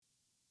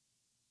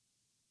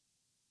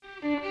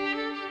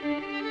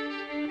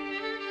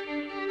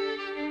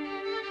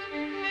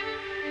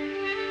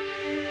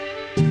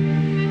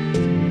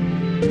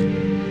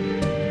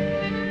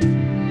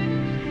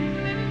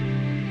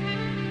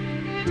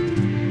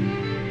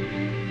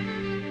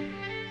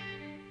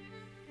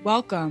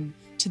Welcome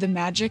to the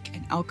Magic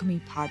and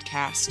Alchemy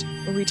podcast,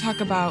 where we talk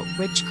about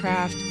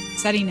witchcraft,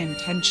 setting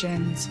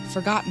intentions,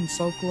 forgotten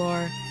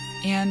folklore,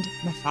 and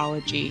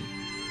mythology.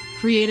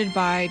 Created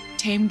by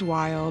Tamed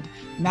Wild,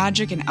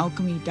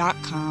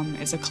 magicandalchemy.com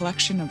is a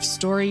collection of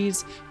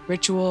stories,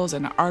 rituals,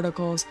 and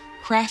articles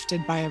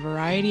crafted by a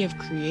variety of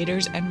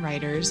creators and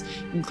writers,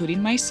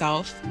 including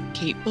myself,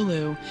 Kate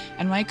Ballou,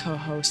 and my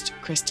co-host,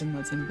 Kristen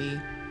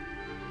Lisenby.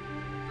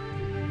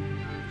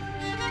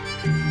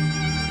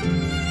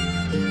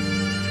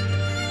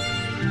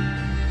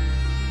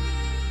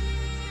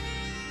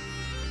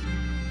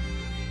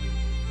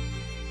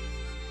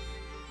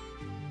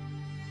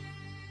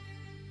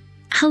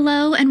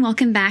 Hello and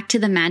welcome back to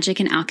the Magic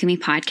and Alchemy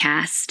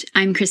podcast.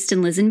 I'm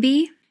Kristen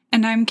Lisenby.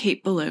 And I'm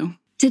Kate Ballou.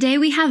 Today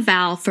we have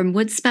Val from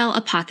Woodspell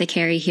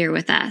Apothecary here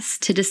with us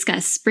to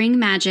discuss spring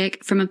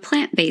magic from a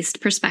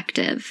plant-based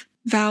perspective.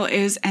 Val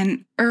is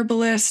an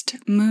herbalist,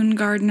 moon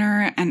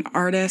gardener, and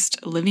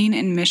artist living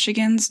in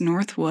Michigan's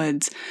North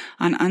Woods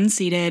on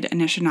unceded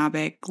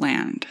Anishinaabe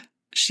land.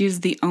 She is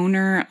the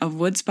owner of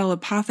Woodspell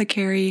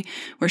Apothecary,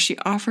 where she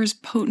offers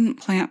potent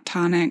plant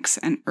tonics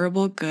and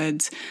herbal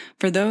goods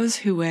for those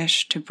who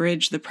wish to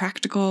bridge the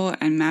practical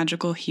and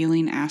magical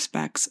healing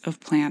aspects of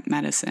plant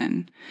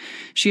medicine.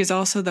 She is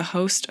also the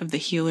host of the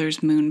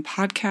Healer's Moon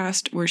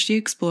podcast, where she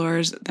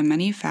explores the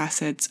many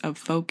facets of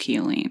folk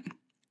healing.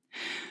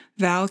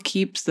 Val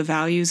keeps the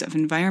values of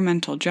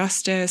environmental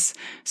justice,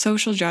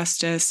 social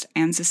justice,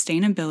 and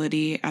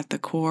sustainability at the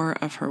core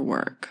of her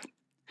work.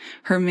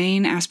 Her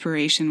main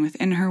aspiration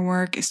within her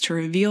work is to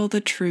reveal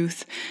the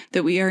truth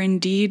that we are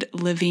indeed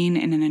living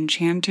in an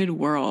enchanted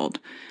world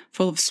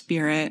full of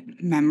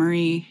spirit,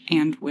 memory,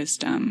 and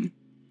wisdom.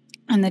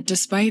 And that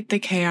despite the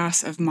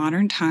chaos of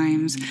modern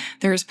times,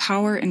 there is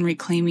power in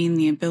reclaiming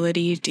the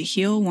ability to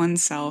heal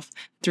oneself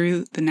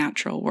through the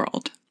natural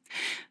world.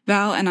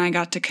 Val and I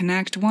got to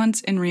connect once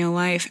in real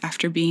life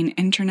after being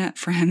internet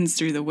friends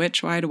through the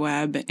Witch Wide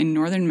Web in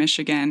northern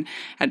Michigan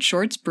at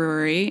Short's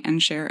Brewery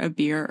and share a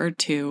beer or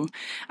two.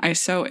 I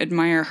so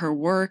admire her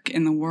work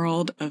in the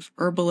world of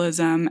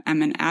herbalism.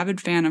 I'm an avid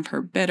fan of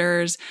her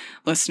bitters.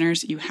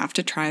 Listeners, you have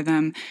to try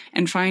them,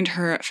 and find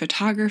her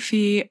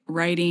photography,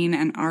 writing,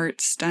 and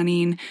art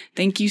stunning.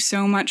 Thank you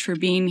so much for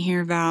being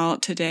here, Val,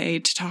 today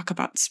to talk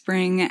about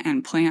spring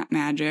and plant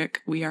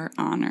magic. We are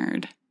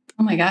honored.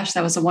 Oh my gosh,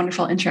 that was a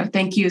wonderful intro.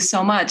 Thank you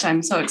so much.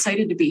 I'm so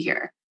excited to be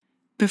here.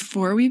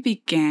 Before we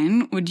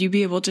begin, would you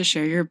be able to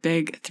share your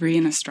big 3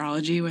 in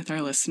astrology with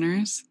our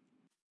listeners?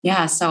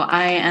 Yeah, so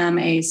I am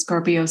a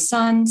Scorpio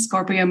sun,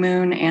 Scorpio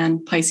moon,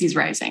 and Pisces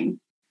rising.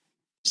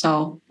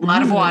 So a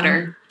lot of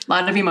water, a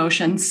lot of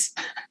emotions.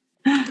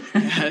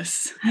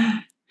 Yes.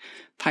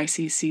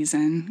 Pisces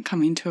season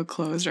coming to a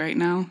close right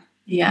now.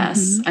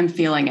 Yes, I'm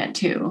feeling it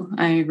too.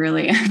 I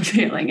really am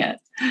feeling it.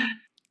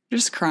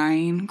 Just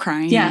crying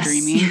yes.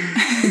 and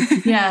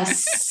dreaming.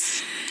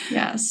 Yes.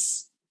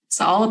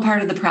 It's all a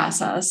part of the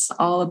process,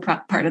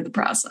 part of the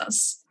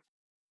process.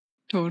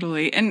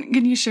 Totally. And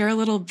can you share a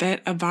little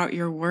bit about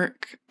your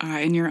work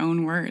in your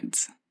own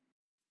words?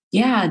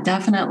 Yeah,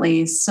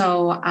 definitely.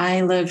 So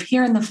I live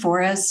here in the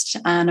forest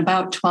on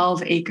about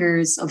 12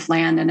 acres of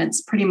land, and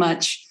it's pretty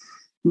much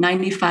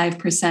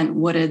 95%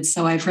 wooded.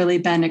 So I've really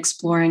been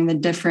exploring the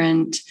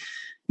different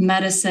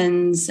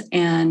medicines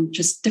and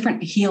just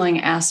different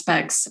healing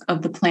aspects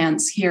of the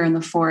plants here in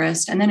the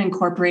forest, and then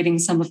incorporating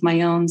some of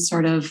my own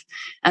sort of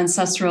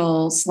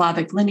ancestral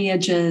Slavic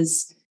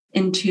lineages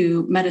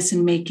into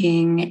medicine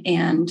making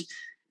and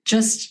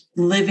just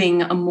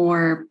living a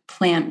more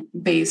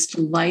plant-based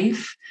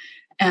life.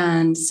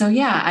 And so,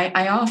 yeah,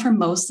 I offer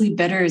mostly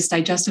bitters,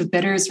 digestive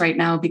bitters right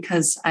now,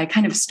 because I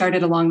kind of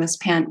started along this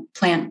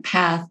plant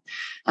path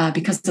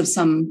because of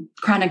some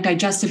chronic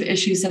digestive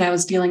issues that I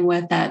was dealing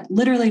with that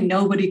literally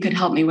nobody could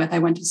help me with. I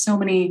went to so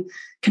many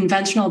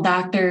conventional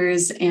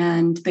doctors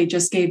and they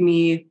just gave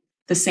me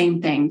the same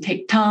thing.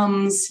 Take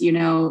Tums,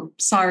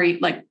 sorry,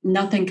 like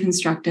nothing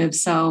constructive.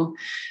 So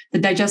the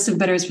digestive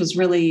bitters was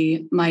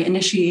really my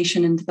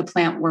initiation into the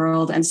plant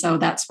world. And so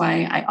that's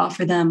why I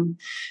offer them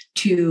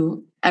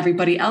to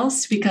everybody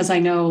else, because I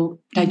know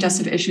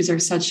digestive issues are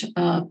such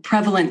a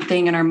prevalent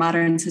thing in our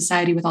modern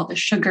society with all the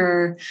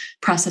sugar,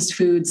 processed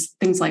foods,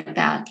 things like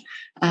that.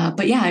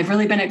 But yeah, I've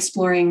really been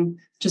exploring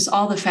just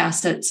all the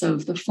facets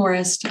of the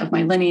forest, of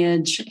my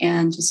lineage,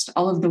 and just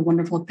all of the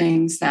wonderful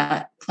things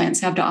that plants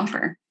have to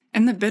offer.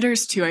 And the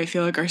bitters, too, I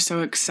feel like are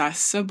so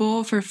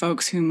accessible for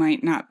folks who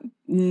might not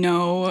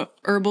know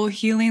herbal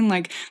healing.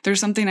 Like, there's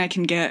something I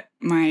can get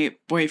my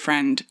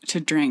boyfriend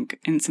to drink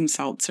in some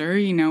seltzer,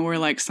 where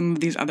like some of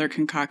these other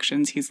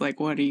concoctions, he's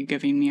like, what are you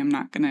giving me? I'm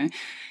not going to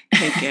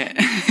take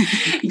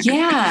it.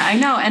 Yeah, I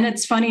know. And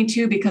it's funny,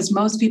 too, because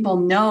most people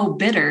know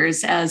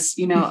bitters as,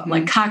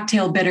 like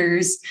cocktail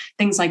bitters,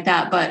 things like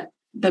that. But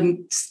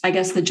I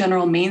guess the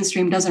general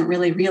mainstream doesn't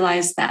really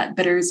realize that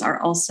bitters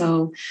are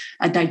also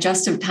a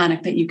digestive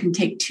tonic that you can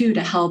take too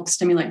to help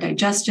stimulate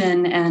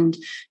digestion. And,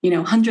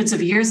 hundreds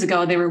of years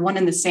ago, they were one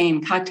and the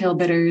same. Cocktail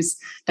bitters,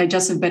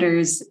 digestive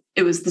bitters,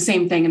 it was the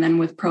same thing. And then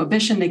with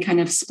prohibition, they kind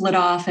of split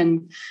off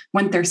and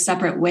went their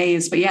separate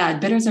ways. But yeah,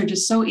 bitters are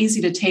just so easy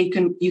to take,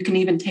 and you can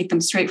even take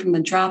them straight from the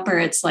dropper.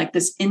 It's like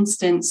this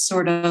instant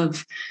sort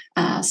of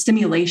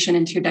stimulation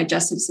into your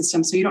digestive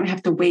system. So you don't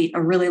have to wait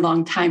a really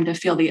long time to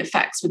feel the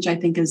effects, which I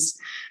think is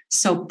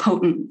so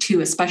potent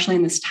too, especially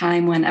in this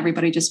time when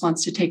everybody just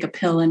wants to take a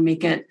pill and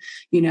make it,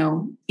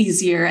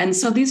 easier. And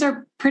so these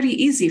are pretty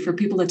easy for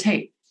people to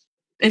take,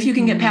 if you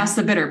can get past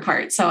the bitter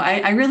part. So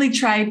I really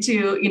tried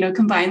to,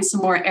 combine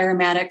some more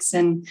aromatics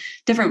and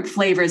different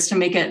flavors to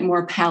make it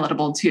more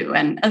palatable too.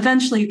 And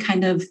eventually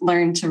kind of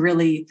learn to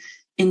really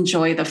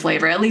enjoy the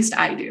flavor. At least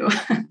I do.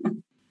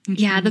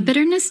 Yeah, the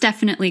bitterness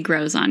definitely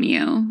grows on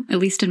you, at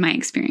least in my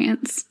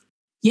experience.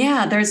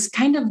 Yeah, there's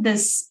kind of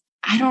this,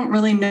 I don't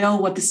really know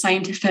what the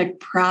scientific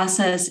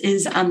process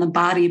is on the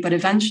body, but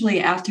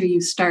eventually after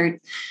you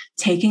start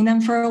taking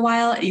them for a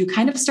while, you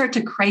kind of start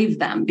to crave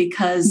them,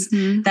 because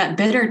that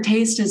bitter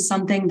taste is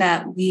something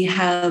that we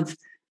have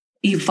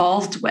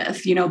evolved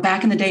with.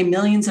 Back in the day,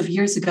 millions of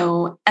years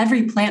ago,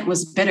 every plant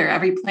was bitter.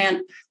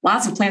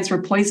 Lots of plants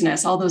were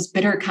poisonous, all those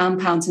bitter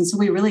compounds. And so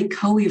we really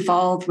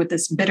co-evolved with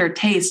this bitter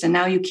taste. And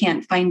now you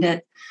can't find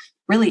it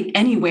really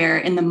anywhere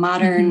in the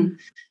modern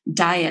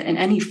diet in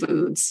any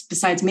foods,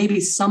 besides maybe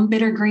some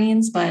bitter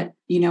greens, but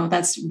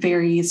that's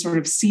very sort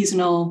of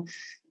seasonal.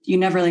 You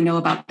never really know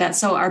about that.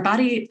 So our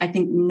body, I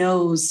think,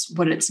 knows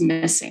what it's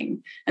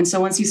missing. And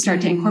so once you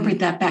start to incorporate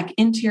that back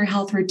into your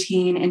health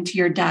routine, into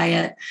your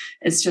diet,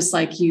 it's just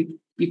like you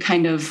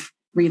kind of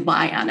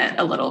rely on it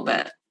a little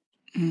bit.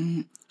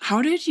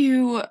 How did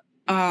you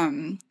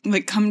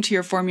come to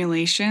your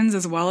formulations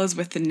as well as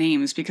with the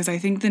names? Because I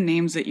think the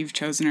names that you've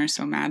chosen are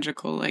so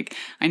magical. Like,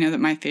 I know that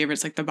my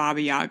favorites, like the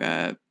Baba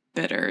Yaga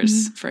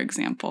bitters, for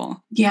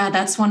example. Yeah,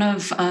 that's one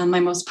of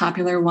my most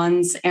popular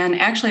ones. And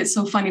actually, it's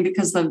so funny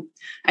because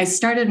I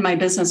started my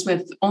business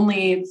with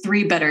only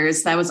 3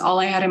 bitters. That was all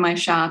I had in my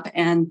shop.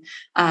 And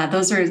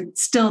those are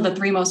still the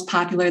 3 most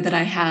popular that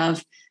I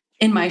have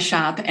in my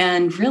shop.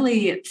 And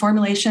really,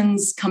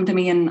 formulations come to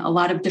me in a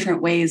lot of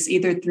different ways,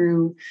 either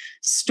through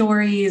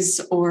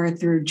stories or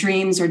through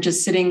dreams, or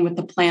just sitting with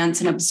the plants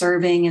and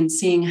observing and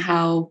seeing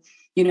how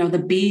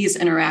the bees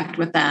interact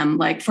with them.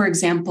 Like, for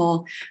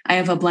example, I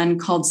have a blend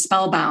called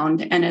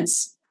Spellbound, and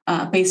it's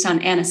based on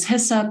anise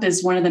hyssop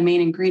is one of the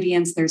main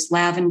ingredients. There's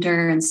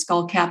lavender and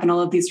skullcap and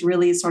all of these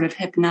really sort of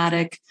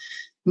hypnotic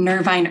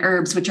nervine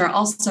herbs, which are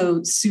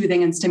also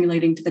soothing and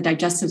stimulating to the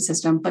digestive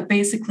system. But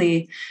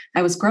basically,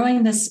 I was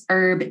growing this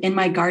herb in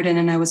my garden,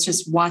 and I was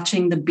just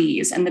watching the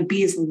bees, and the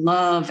bees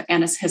love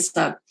anise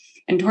hyssop.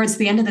 And towards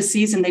the end of the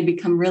season, they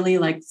become really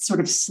like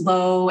sort of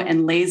slow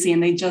and lazy,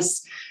 and they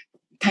just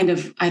kind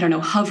of,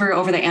 hover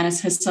over the anise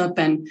hyssop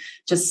and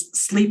just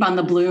sleep on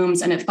the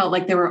blooms. And it felt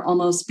like they were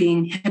almost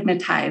being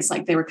hypnotized,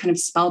 like they were kind of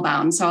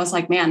spellbound. So I was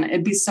like, man,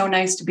 it'd be so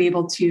nice to be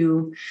able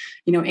to,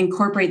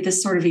 incorporate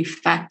this sort of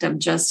effect of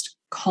just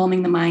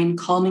calming the mind,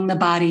 calming the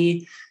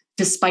body,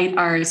 despite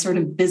our sort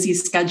of busy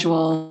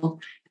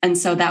schedule. And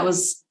so that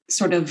was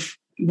sort of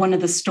one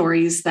of the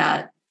stories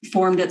that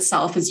formed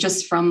itself, is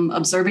just from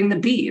observing the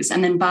bees.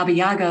 And then Baba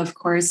Yaga, of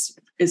course,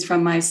 is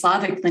from my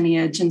Slavic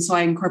lineage. And so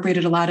I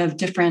incorporated a lot of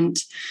different,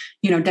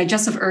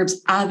 digestive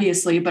herbs,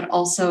 obviously, but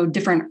also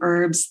different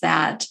herbs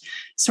that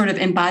sort of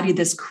embody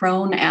this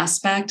crone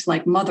aspect,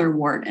 like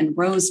motherwort and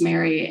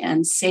rosemary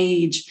and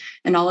sage,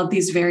 and all of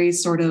these very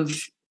sort of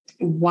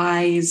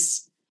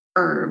wise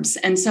herbs.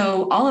 And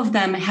so all of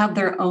them have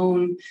their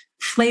own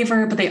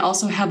flavor, but they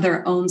also have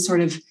their own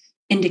sort of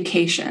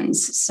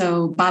indications.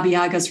 So Baba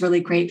Yaga is really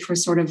great for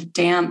sort of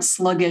damp,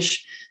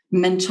 sluggish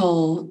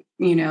mental,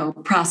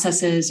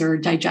 processes or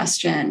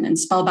digestion. And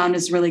Spellbound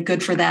is really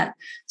good for that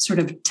sort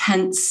of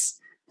tense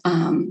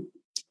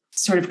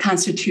sort of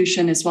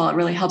constitution as well. It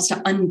really helps to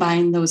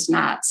unbind those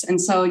knots. And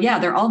so, yeah,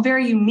 they're all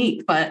very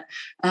unique, but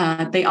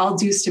they all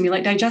do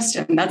stimulate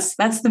digestion. That's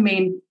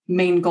the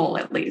main goal,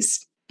 at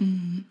least.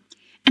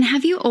 And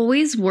have you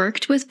always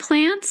worked with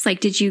plants?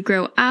 Like, did you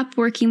grow up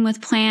working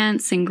with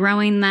plants and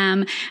growing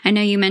them? I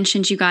know you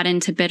mentioned you got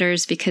into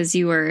bitters because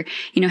you were,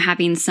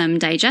 having some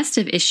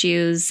digestive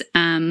issues.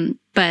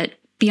 But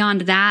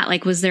beyond that,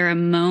 like, was there a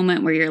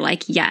moment where you're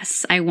like,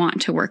 yes, I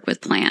want to work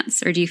with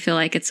plants? Or do you feel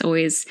like it's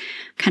always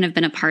kind of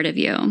been a part of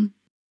you?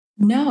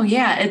 No,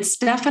 yeah, it's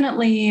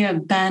definitely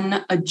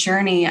been a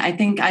journey. I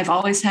think I've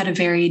always had a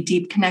very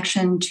deep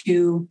connection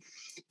to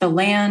the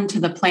land,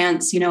 to the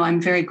plants. I'm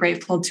very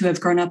grateful to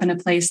have grown up in a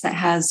place that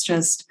has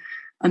just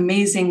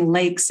amazing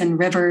lakes and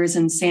rivers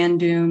and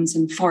sand dunes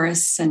and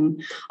forests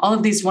and all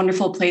of these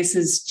wonderful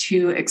places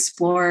to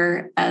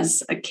explore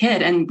as a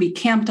kid. And we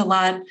camped a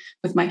lot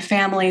with my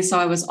family, so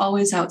I was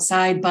always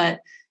outside.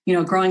 But,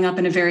 growing up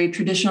in a very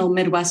traditional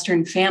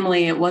Midwestern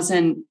family, it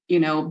wasn't,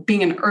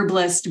 being an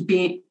herbalist,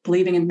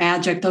 believing in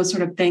magic, those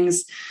sort of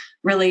things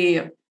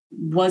really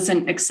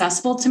wasn't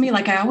accessible to me.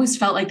 Like, I always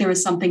felt like there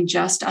was something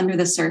just under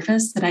the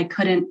surface that I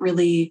couldn't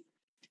really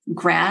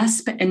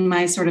grasp in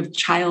my sort of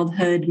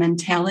childhood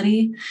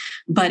mentality,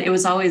 but it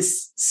was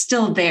always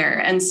still there.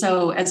 And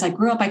so as I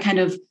grew up, I kind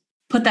of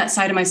put that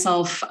side of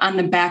myself on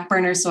the back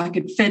burner so I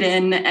could fit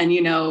in and,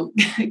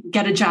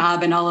 get a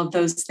job and all of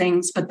those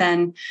things. But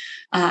then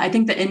I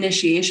think the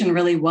initiation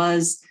really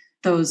was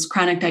those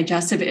chronic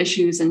digestive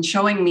issues and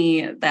showing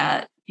me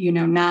that,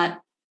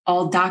 not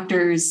all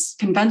doctors,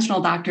 conventional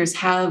doctors,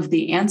 have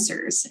the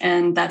answers.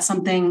 And that's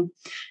something,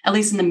 at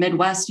least in the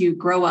Midwest, you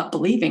grow up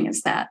believing,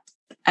 is that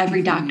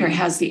every doctor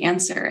has the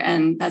answer.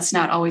 And that's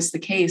not always the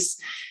case.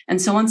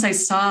 And so once I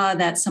saw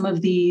that some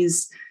of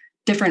these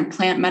different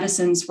plant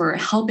medicines were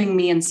helping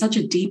me in such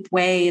a deep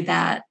way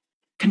that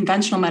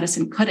conventional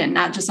medicine couldn't,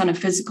 not just on a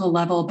physical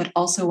level, but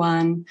also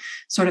on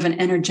sort of an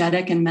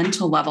energetic and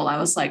mental level, I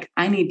was like,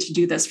 I need to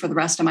do this for the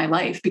rest of my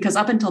life. Because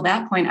up until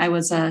that point, I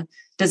was a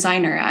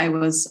designer. I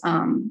was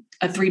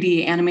a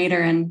 3D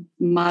animator and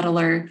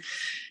modeler.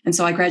 And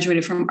so I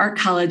graduated from art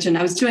college and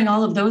I was doing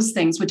all of those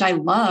things, which I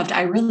loved.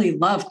 I really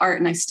love art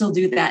and I still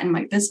do that in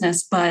my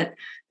business. But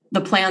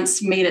the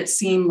plants made it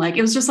seem like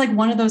it was just like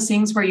one of those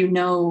things where,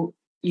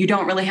 you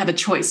don't really have a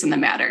choice in the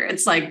matter.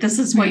 It's like, this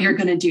is what you're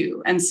going to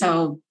do. And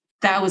so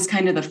that was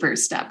kind of the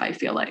first step, I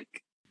feel like.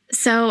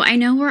 So I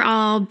know we're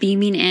all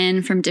beaming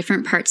in from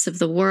different parts of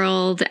the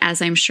world,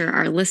 as I'm sure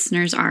our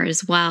listeners are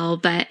as well.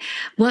 But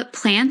what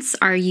plants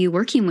are you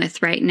working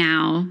with right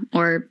now?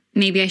 Or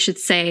maybe I should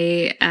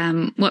say,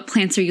 what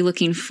plants are you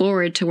looking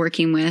forward to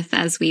working with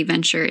as we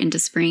venture into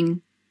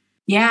spring?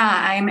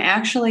 Yeah,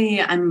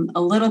 I'm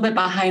a little bit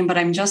behind, but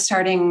I'm just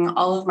starting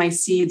all of my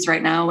seeds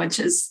right now, which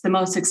is the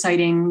most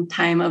exciting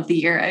time of the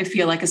year, I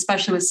feel like,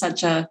 especially with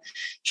such a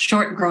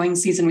short growing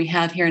season we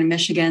have here in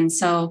Michigan.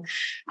 So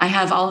I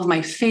have all of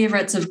my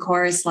favorites, of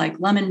course, like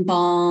lemon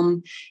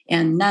balm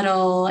and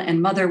nettle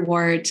and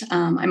motherwort.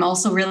 I'm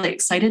also really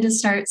excited to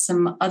start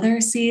some other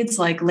seeds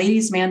like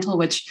lady's mantle,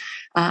 which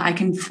I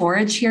can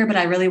forage here, but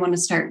I really want to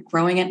start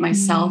growing it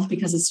myself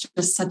because it's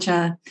just such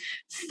a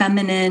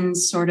feminine,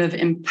 sort of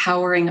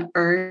empowering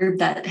herb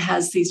that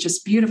has these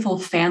just beautiful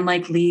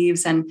fan-like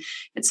leaves, and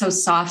it's so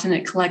soft and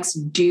it collects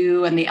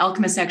dew. And the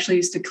alchemists actually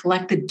used to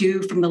collect the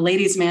dew from the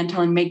lady's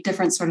mantle and make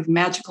different sort of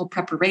magical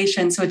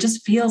preparations. So it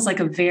just feels like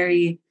a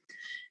very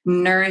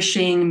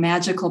nourishing,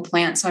 magical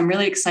plant. So I'm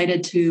really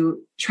excited to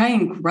try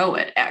and grow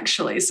it,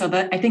 actually. So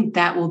I think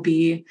that will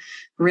be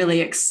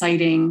really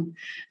exciting.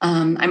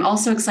 I'm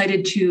also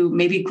excited to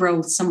maybe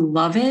grow some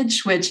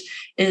lovage, which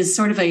is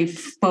sort of a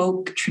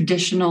folk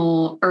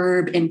traditional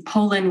herb in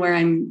Poland,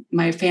 where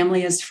my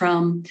family is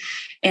from.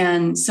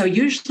 And so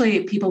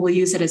usually people will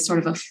use it as sort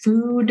of a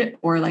food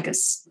or like a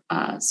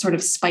sort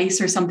of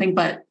spice or something,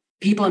 but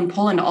people in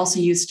Poland also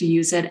used to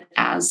use it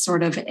as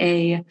sort of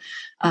a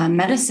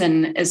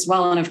medicine as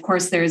well. And of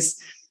course, there's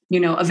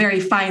a very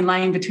fine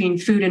line between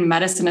food and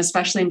medicine,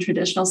 especially in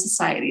traditional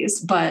societies.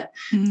 But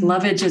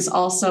lovage is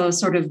also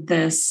sort of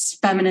this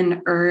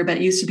feminine herb. It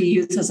used to be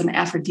used as an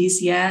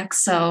aphrodisiac.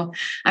 So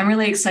I'm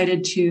really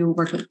excited to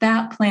work with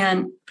that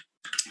plant.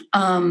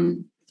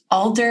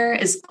 Alder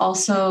is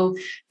also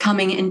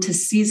coming into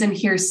season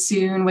here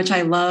soon, which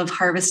I love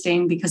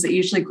harvesting because it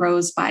usually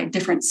grows by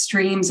different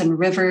streams and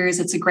rivers.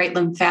 It's a great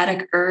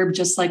lymphatic herb,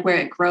 just like where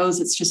it grows.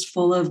 It's just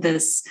full of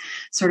this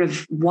sort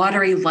of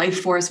watery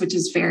life force, which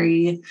is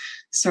very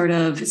sort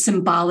of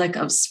symbolic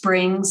of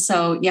spring.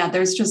 So yeah,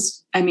 there's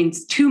just,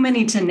 too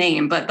many to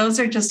name, but those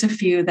are just a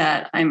few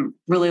that I'm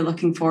really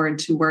looking forward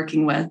to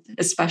working with,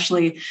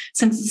 especially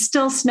since it's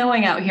still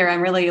snowing out here.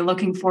 I'm really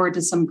looking forward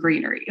to some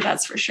greenery,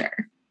 that's for sure.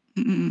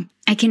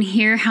 I can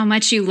hear how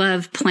much you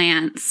love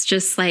plants,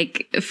 just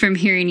like from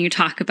hearing you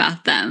talk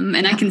about them.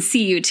 And I can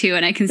see you too,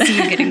 and I can see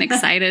you getting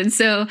excited.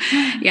 So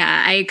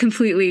yeah, I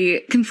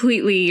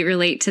completely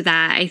relate to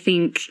that. I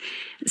think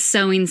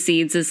sowing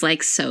seeds is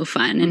like so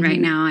fun. And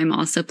right now I'm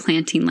also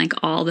planting like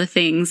all the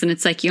things. And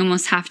it's like you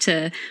almost have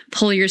to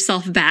pull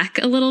yourself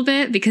back a little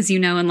bit because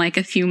in like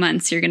a few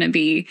months you're going to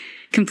be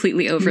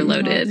completely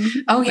overloaded.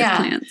 Oh yeah.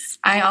 Plants.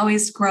 I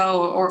always grow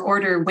or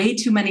order way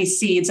too many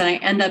seeds, and I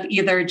end up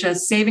either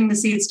just saving the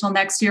seeds till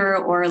next year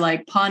or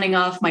like pawning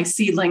off my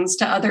seedlings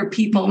to other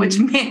people, which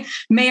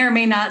may or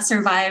may not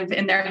survive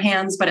in their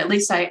hands, but at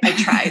least I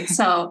tried.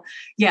 So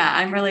yeah,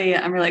 I'm really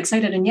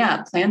excited. And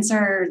yeah, plants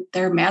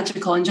they're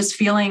magical, and just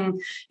feeling,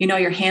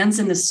 your hands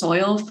in the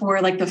soil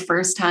for like the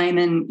first time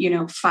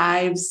in,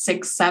 5,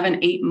 6, 7,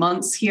 8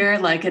 months here.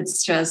 Like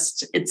it's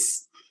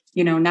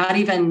not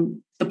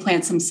even the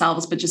plants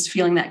themselves, but just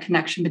feeling that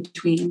connection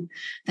between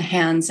the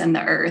hands and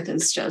the earth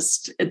is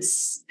just,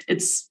 it's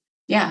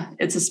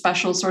a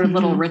special sort of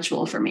little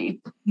ritual for me.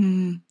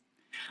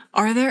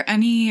 Are there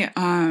any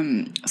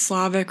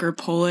Slavic or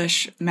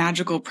Polish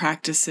magical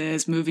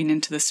practices moving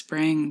into the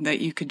spring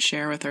that you could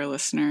share with our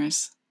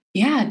listeners?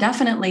 Yeah,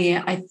 definitely.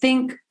 I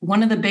think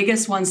one of the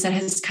biggest ones that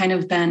has kind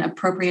of been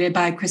appropriated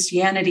by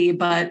Christianity,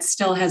 but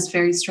still has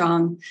very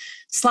strong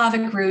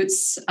Slavic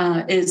roots,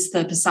 is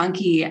the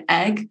Pisanki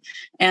egg.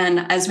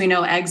 And as we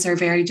know, eggs are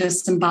very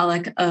just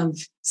symbolic of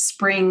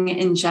spring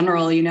in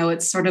general.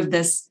 It's sort of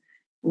this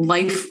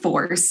life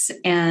force.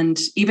 And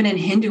even in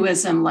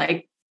Hinduism,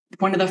 like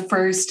one of the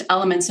first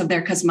elements of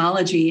their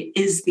cosmology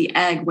is the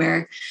egg,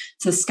 where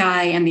the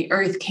sky and the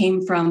earth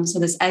came from. So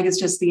this egg is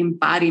just the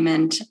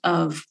embodiment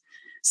of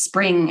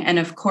spring. And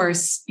of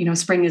course,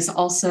 spring is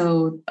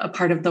also a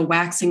part of the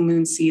waxing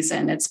moon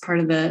season. It's part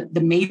of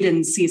the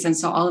maiden season.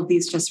 So all of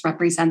these just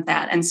represent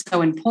that. And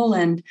so in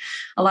Poland,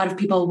 a lot of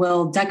people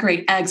will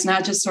decorate eggs,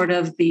 not just sort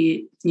of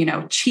the,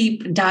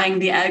 cheap dyeing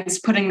the eggs,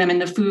 putting them in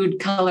the food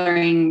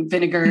coloring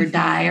vinegar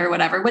dye or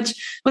whatever,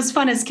 which was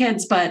fun as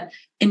kids. But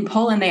in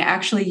Poland, they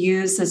actually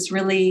use this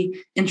really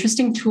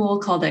interesting tool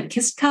called a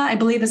kistka, I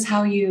believe is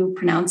how you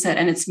pronounce it.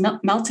 And it's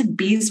melted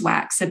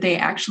beeswax that they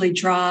actually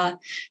draw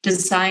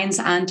designs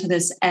onto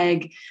this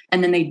egg,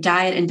 and then they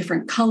dye it in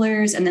different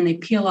colors, and then they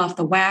peel off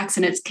the wax,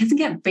 and it can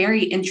get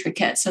very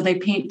intricate. So they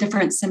paint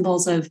different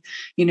symbols of,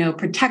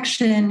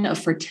 protection, of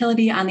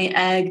fertility on the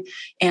egg,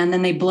 and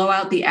then they blow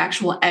out the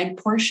actual egg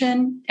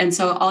portion. And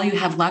so all you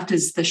have left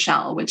is the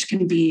shell, which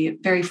can be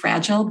very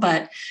fragile.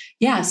 But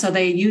yeah, so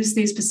they use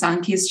these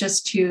pisanki's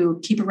just to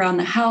keep around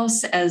the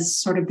house as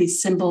sort of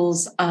these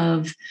symbols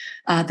of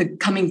the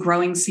coming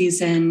growing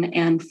season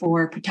and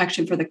for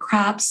protection for the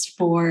crops,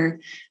 for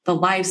the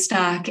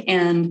livestock.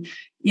 And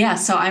yeah,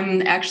 so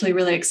I'm actually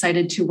really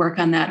excited to work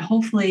on that,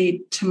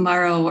 hopefully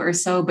tomorrow or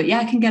so. But yeah,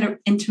 I can get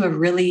into a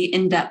really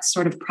in-depth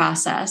sort of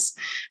process.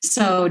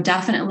 So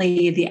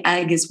definitely the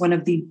egg is one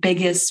of the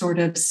biggest sort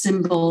of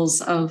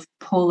symbols of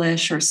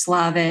Polish or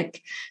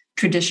Slavic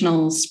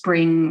traditional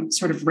spring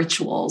sort of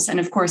rituals. And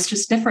of course,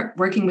 just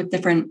working with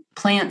different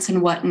plants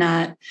and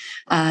whatnot.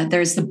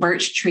 There's the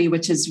birch tree,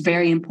 which is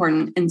very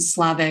important in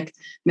Slavic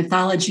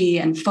mythology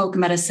and folk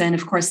medicine.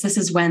 Of course, this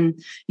is when,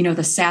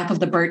 the sap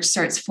of the birch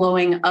starts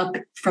flowing up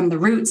from the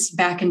roots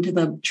back into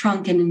the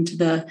trunk and into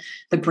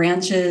the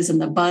branches and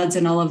the buds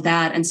and all of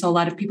that. And so a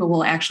lot of people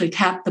will actually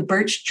tap the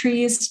birch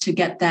trees to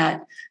get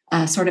that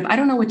sort of, I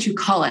don't know what you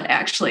call it,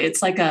 actually.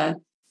 It's like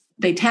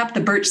they tap the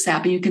birch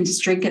sap and you can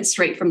just drink it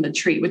straight from the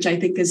tree, which I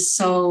think is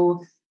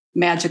so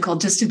magical,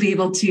 just to be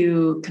able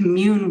to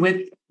commune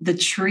with the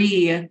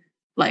tree,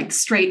 like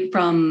straight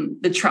from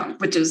the trunk,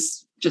 which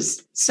is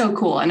just so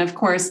cool. And of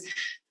course,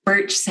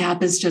 birch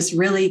sap is just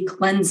really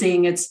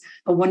cleansing. It's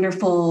a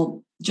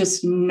wonderful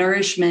just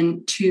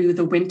nourishment to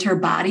the winter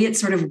body. It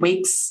sort of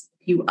wakes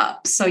you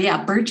up. So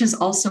yeah, birch is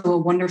also a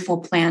wonderful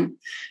plant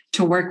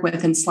to work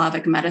with in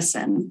Slavic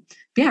medicine.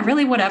 But yeah,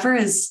 really whatever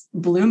is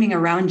blooming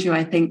around you,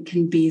 I think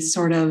can be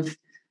sort of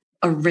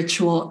a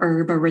ritual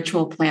herb, a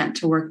ritual plant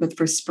to work with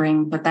for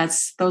spring. But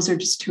those are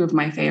just two of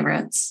my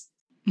favorites.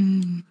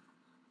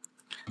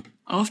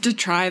 I'll have to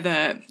try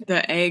the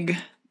egg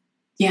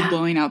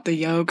blowing out the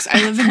yolks.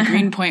 I live in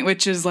Greenpoint,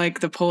 which is like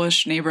the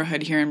Polish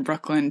neighborhood here in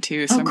Brooklyn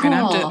too. So I'm going to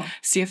have to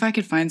see if I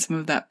could find some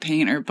of that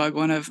paint or bug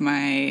one of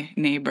my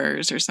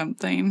neighbors or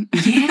something.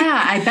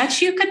 Yeah, I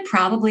bet you could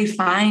probably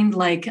find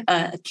like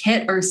a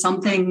kit or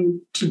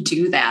something to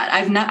do that.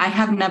 I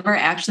have never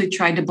actually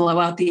tried to blow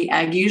out the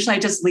egg. Usually I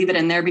just leave it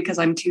in there because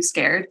I'm too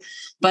scared.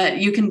 But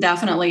you can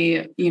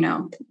definitely,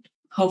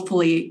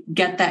 hopefully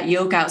get that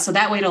yolk out. So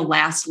that way it'll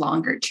last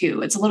longer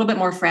too. It's a little bit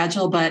more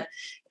fragile, but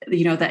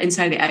the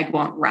inside of the egg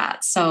won't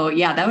rot. So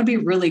yeah, that would be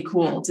really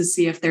cool to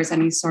see if there's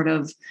any sort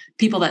of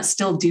people that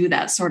still do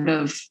that sort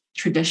of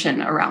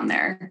tradition around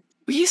there.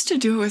 We used to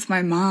do it with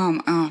my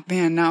mom. Oh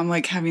man, now I'm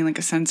like having like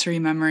a sensory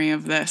memory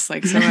of this.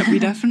 Like, so we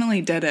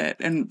definitely did it.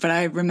 But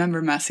I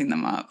remember messing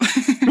them up.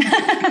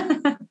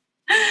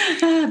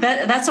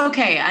 That's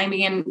okay. I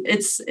mean,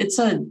 it's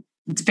a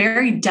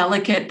very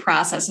delicate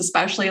process,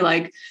 especially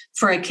like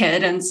for a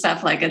kid and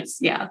stuff. Like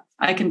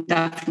I can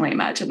definitely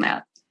imagine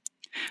that.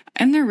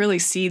 And they're really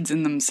seeds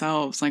in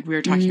themselves. Like we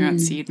were talking about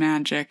seed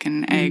magic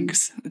and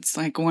eggs. It's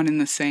like one and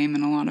the same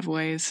in a lot of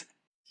ways.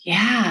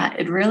 Yeah,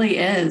 it really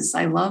is.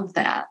 I love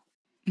that.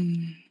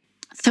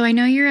 So I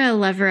know you're a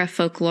lover of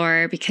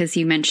folklore because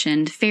you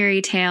mentioned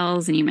fairy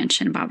tales and you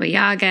mentioned Baba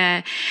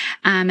Yaga.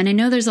 And I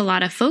know there's a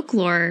lot of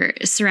folklore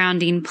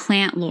surrounding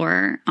plant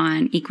lore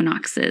on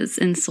equinoxes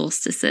and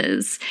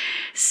solstices.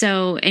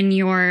 So in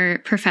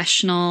your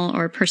professional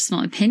or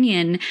personal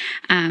opinion,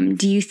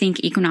 do you think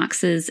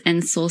equinoxes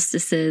and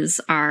solstices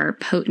are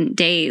potent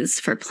days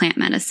for plant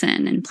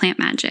medicine and plant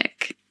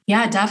magic?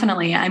 Yeah,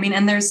 definitely. I mean,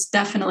 and there's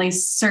definitely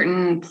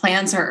certain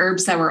plants or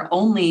herbs that were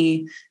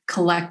only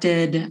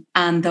collected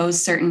on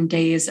those certain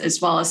days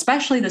as well,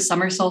 especially the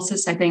summer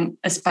solstice. I think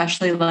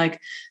especially like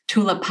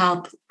tulip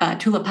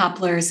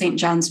poplar, St.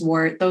 John's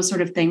wort, those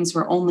sort of things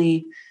were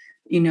only,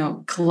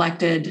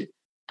 collected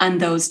on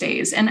those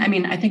days. And I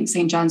mean, I think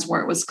St. John's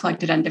wort was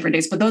collected on different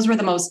days, but those were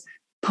the most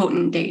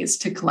potent days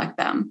to collect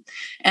them.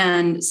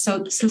 And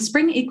so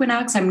spring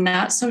equinox, I'm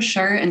not so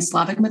sure in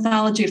Slavic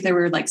mythology if there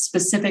were like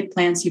specific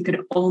plants you could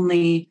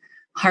only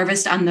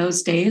harvest on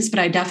those days, but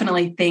I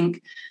definitely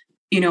think,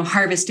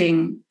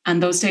 harvesting on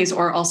those days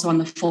or also on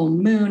the full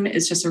moon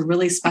is just a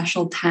really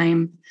special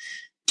time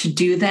to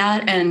do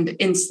that. And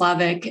in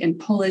Slavic and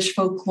Polish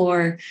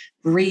folklore,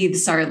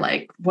 wreaths are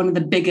like one of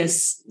the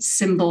biggest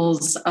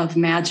symbols of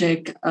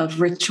magic,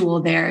 of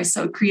ritual there.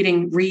 So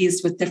creating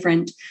wreaths with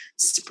different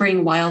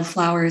spring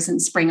wildflowers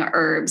and spring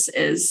herbs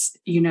is,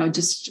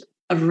 just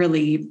a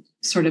really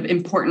sort of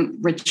important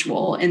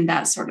ritual in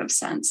that sort of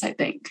sense, I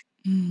think.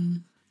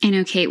 I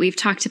know, Kate, we've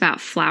talked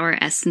about flower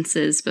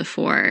essences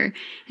before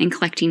and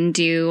collecting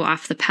dew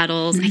off the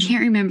petals. I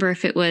can't remember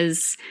if it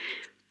was,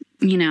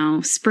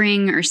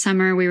 spring or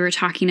summer we were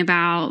talking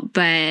about,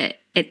 but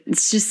it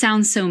just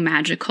sounds so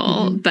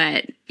magical,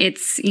 but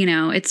it's,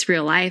 it's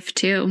real life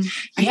too.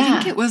 I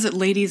think it was at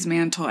Lady's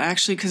Mantle,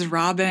 actually, because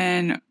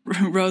Robin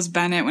Rose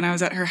Bennett, when I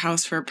was at her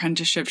house for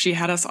apprenticeship, she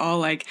had us all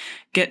like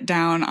get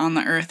down on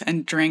the earth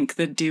and drink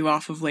the dew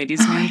off of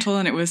Lady's Mantle.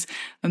 And it was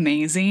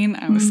amazing.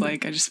 I was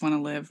like, I just want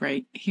to live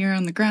right here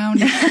on the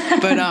ground.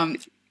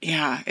 But,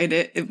 yeah,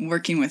 it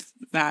working with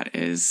that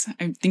is,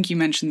 I think you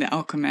mentioned the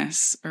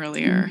alchemists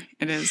earlier.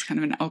 It is kind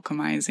of an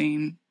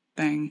alchemizing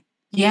thing.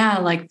 Yeah,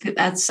 like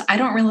I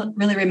don't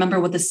really remember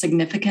what the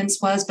significance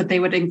was, but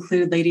they would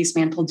include Lady's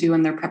Mantle dew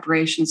in their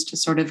preparations to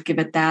sort of give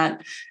it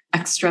that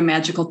extra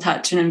magical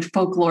touch. And in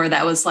folklore,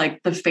 that was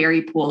like the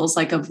fairy pools,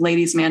 like of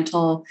Lady's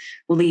Mantle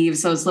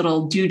leaves, those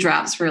little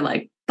dewdrops were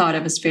like thought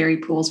of as fairy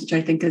pools, which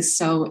I think is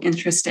so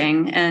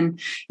interesting. And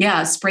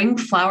yeah, spring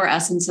flower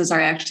essences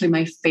are actually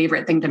my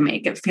favorite thing to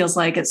make. It feels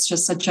like it's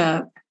just such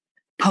a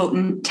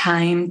potent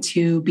time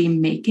to be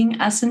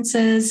making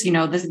essences.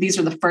 These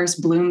are the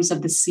first blooms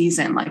of the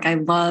season. Like I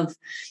love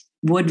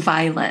wood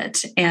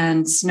violet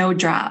and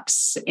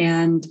snowdrops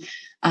and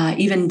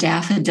even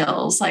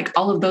daffodils. Like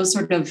all of those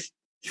sort of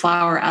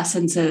flower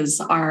essences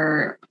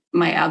are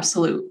my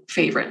absolute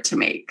favorite to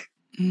make.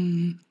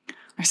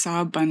 I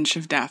saw a bunch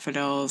of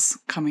daffodils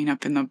coming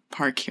up in the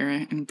park here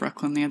in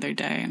Brooklyn the other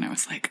day, and I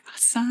was like,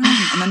 awesome.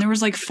 And then there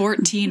was like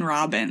 14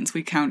 robins.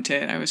 We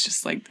counted. I was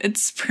just like,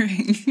 it's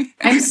spring.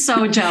 I'm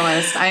so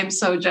jealous.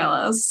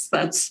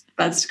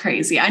 That's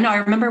crazy. I know. I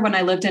remember when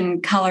I lived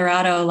in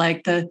Colorado,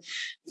 like the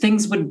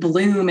things would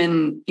bloom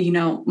in,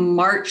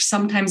 March,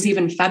 sometimes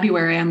even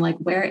February. I'm like,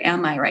 where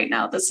am I right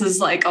now? This is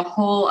like a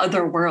whole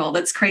other world.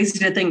 It's crazy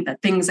to think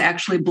that things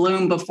actually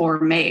bloom before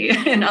May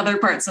in other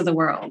parts of the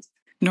world.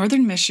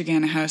 Northern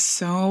Michigan has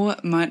so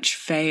much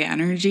Fae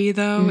energy,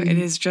 though. It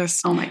is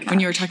just, oh my gosh. When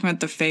you were talking about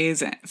the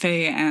Fae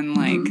and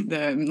like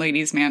the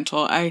Lady's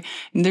Mantle,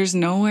 there's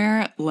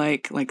nowhere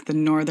like the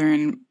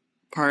northern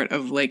part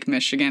of Lake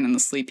Michigan and the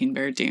Sleeping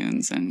Bear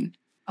Dunes. And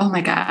oh my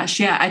gosh.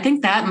 Yeah. I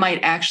think that might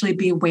actually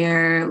be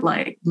where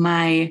like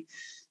my,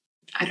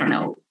 I don't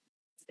know,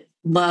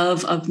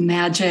 love of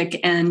magic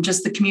and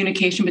just the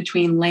communication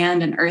between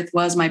land and earth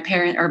was. My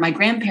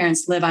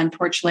grandparents live on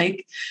Torch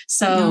Lake.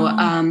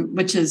 So,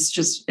 which is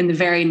just in the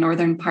very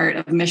northern part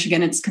of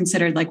Michigan. It's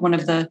considered like one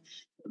of the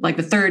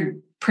third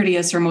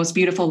prettiest or most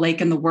beautiful lake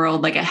in the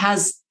world. Like it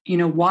has,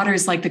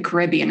 waters like the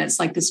Caribbean. It's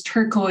like this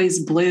turquoise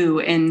blue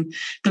in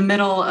the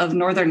middle of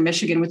northern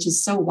Michigan, which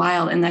is so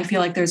wild. And I feel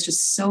like there's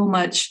just so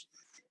much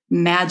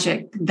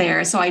magic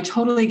there. So I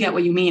totally get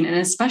what you mean. And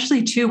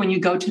especially too, when you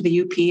go to the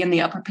UP and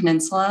the Upper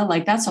Peninsula,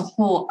 like that's a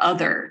whole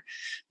other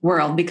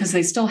world because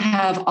they still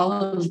have all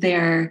of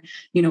their,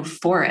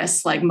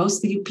 forests. Like most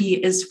of the UP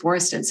is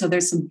forested. So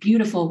there's some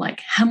beautiful like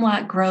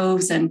hemlock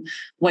groves and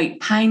white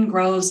pine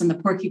groves, and the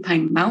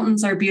Porcupine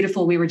Mountains are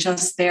beautiful. We were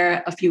just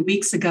there a few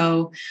weeks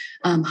ago,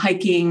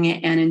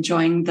 hiking and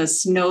enjoying the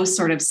snow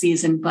sort of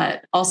season,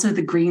 but also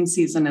the green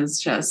season is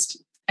just,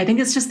 I think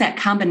it's just that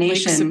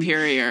combination. Lake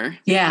Superior.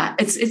 Yeah,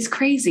 it's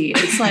crazy.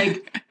 It's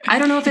like, I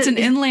don't know if it's an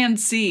inland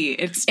sea.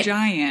 It's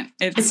giant.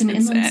 It's an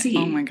inland sea.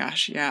 Oh my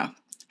gosh, yeah.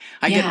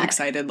 I get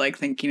excited like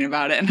thinking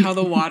about it and how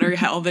the water,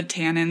 how the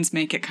tannins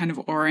make it kind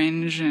of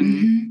orange.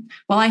 And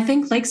Well, I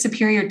think Lake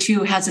Superior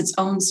too has its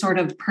own sort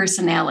of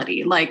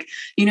personality. Like,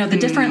 the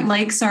different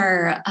lakes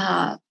are,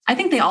 I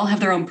think they all have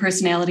their own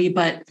personality,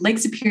 but Lake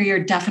Superior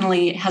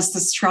definitely has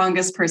the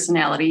strongest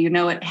personality.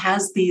 It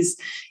has these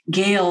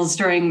gales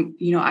during,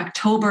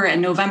 October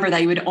and November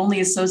that you would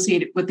only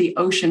associate with the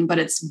ocean, but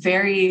it's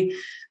very,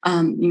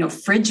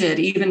 frigid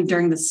even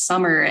during the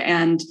summer.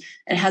 And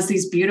it has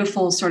these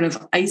beautiful sort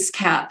of ice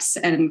caps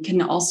and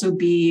can also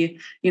be,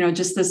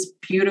 just this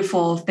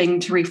beautiful thing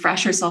to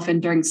refresh yourself in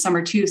during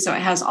summer too. So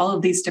it has all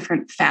of these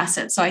different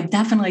facets. So I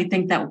definitely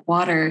think that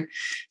water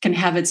can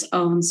have its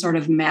own sort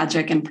of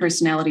magic and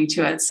personality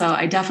to it. So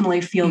I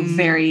definitely feel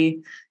very,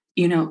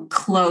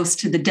 close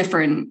to the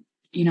different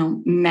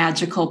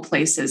magical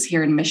places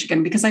here in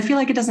Michigan, because I feel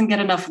like it doesn't get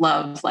enough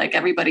love. Like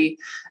everybody,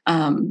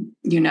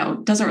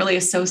 doesn't really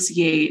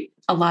associate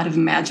a lot of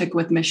magic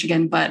with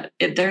Michigan, but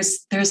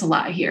there's a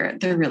lot here.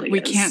 There really is.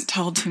 We can't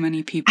tell too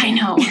many people. I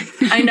know.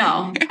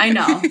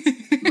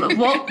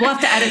 We'll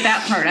have to edit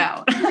that part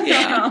out.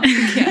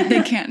 Yeah,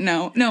 they can't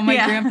know. No, my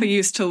grandpa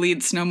used to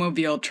lead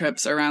snowmobile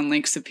trips around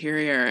Lake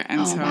Superior.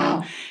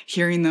 And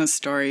hearing those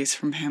stories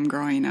from him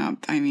growing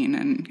up,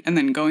 and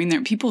then going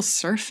there, people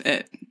surf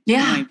it.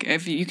 Yeah. Like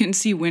if you can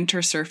see winter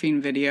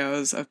surfing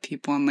videos of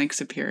people on Lake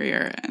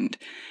Superior, and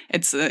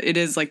it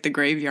is like the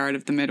graveyard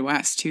of the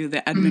Midwest too.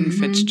 The Edmund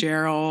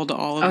Fitzgerald,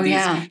 all of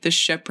the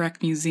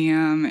Shipwreck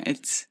Museum.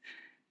 It's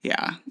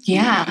Yeah. Oh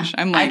gosh,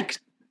 I'm like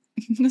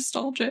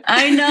nostalgic.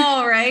 I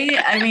know,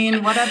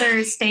 right? What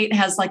other state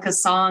has like a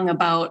song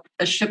about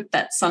a ship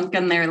that sunk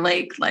in their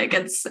lake? Like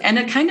and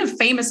a kind of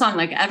famous song,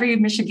 like every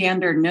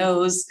Michigander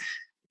knows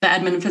the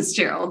Edmund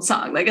Fitzgerald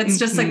song. Like it's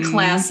just a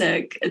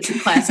classic, it's a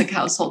classic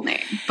household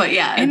name. But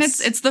yeah. And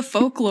it's the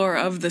folklore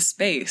of the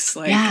space.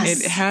 Like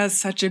yes. It has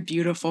such a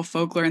beautiful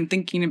folklore, and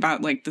thinking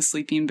about like the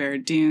Sleeping Bear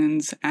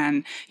Dunes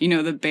and, you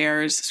know, the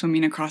bears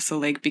swimming across the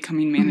lake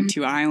becoming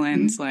Manitou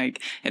Islands. Like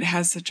it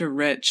has such a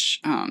rich,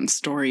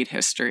 storied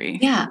history.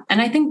 Yeah.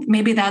 And I think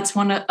maybe that's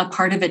a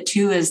part of it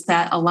too, is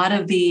that a lot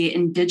of the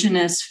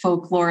indigenous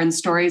folklore and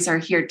stories are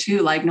here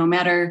too. Like no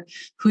matter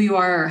who you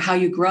are or how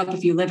you grew up,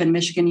 if you live in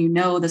Michigan, you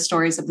know the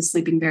stories of the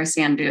Sleeping Bear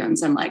Sand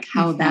Dunes and like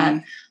how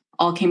that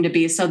all came to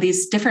be. So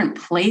these different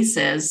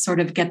places sort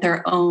of get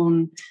their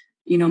own,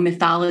 you know,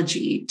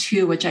 mythology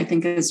too, which I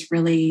think is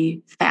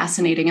really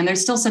fascinating. And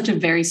there's still such a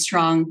very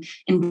strong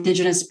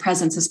indigenous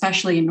presence,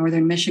 especially in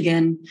northern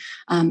Michigan.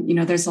 You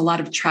know, there's a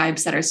lot of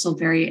tribes that are still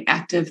very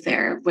active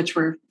there, which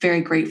we're very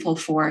grateful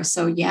for.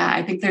 So yeah,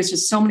 I think there's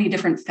just so many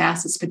different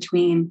facets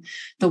between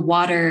the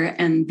water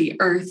and the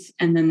earth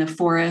and then the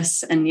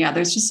forests. And yeah,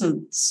 there's just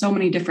so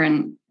many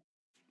different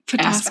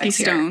Petoskey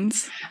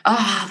stones.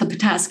 The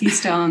Petoskey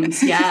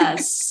stones.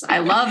 Yes. I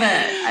love it.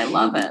 I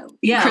love it.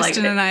 Yeah.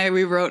 Kristen and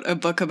we wrote a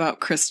book about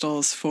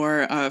crystals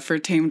for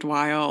Tamed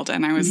Wild.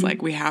 And I was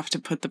like, we have to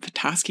put the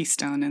Petoskey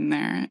stone in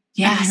there.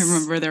 Yes. And I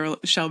remember there were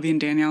Shelby and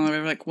Danielle, and we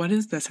were like, what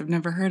is this? I've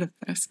never heard of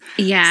this.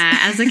 Yeah.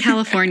 As a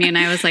Californian,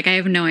 I was like, I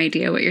have no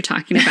idea what you're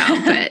talking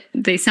about, but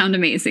they sound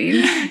amazing.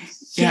 Yeah.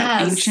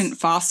 Yes. Ancient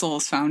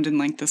fossils found in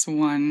like this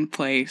one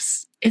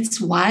place.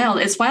 It's wild.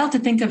 It's wild to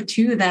think of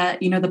too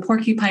that, you know, the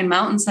Porcupine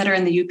Mountains that are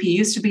in the UP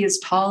used to be as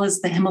tall as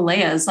the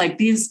Himalayas. Like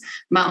these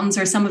mountains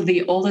are some of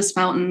the oldest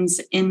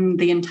mountains in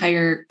the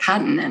entire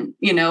continent,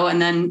 you know,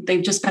 and then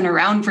they've just been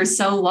around for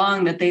so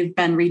long that they've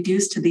been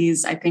reduced to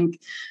these, I think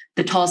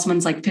the tallest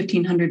one's like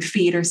 1,500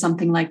 feet or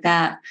something like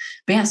that.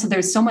 But yeah, so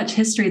there's so much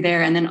history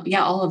there. And then,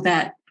 yeah, all of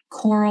that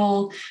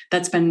coral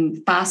that's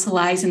been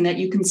fossilized and that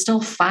you can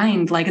still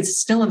find. Like it's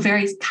still a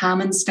very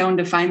common stone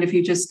to find if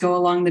you just go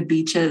along the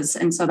beaches.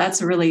 And so that's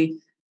a really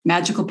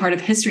magical part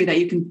of history that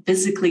you can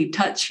physically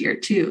touch here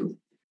too.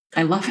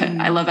 I love it.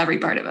 I love every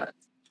part of it.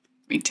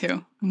 Me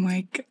too. I'm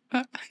like,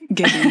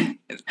 giddy.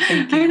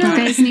 Thank you. I know. You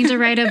guys need to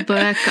write a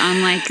book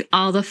on like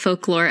all the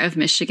folklore of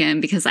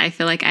Michigan, because I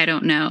feel like I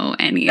don't know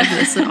any of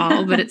this at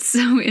all, but it's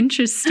so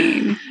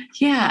interesting.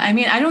 Yeah. I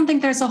mean, I don't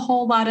think there's a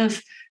whole lot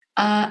of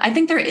I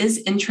think there is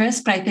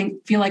interest, but I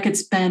feel like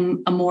it's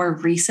been a more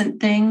recent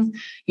thing,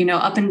 you know,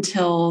 up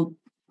until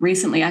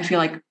recently. I feel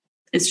like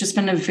it's just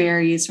been a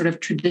very sort of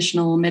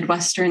traditional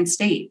Midwestern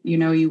state. You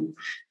know, you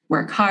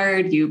work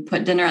hard, you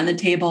put dinner on the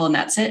table, and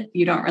that's it.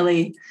 You don't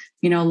really,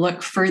 you know,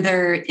 look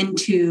further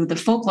into the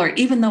folklore,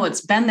 even though it's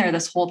been there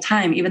this whole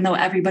time, even though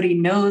everybody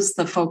knows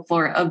the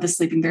folklore of the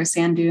Sleeping Bear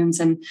Sand Dunes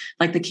and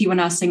like the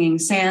Keweenaw Singing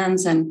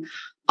Sands and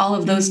all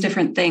of those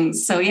different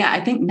things. So yeah, I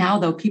think now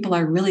though, people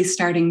are really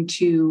starting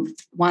to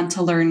want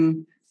to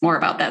learn more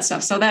about that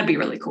stuff. So that'd be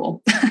really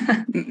cool.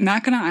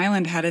 Mackinac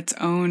Island had its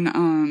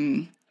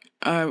own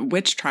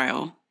witch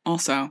trial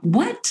also.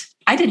 What?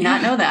 I did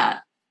not know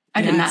that.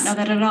 I did not know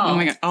that at all. Oh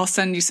my God. I'll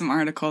send you some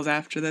articles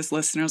after this,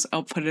 listeners.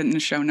 I'll put it in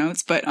the show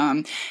notes. But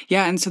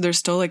yeah, and so there's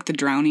still like the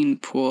drowning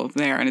pool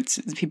there, and it's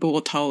people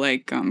will tell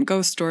like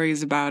ghost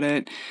stories about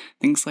it,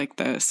 things like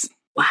this.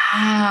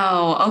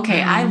 Wow.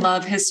 Okay. I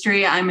love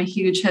history. I'm a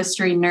huge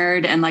history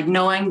nerd, and like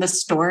knowing the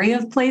story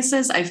of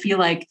places, I feel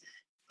like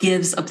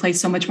gives a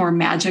place so much more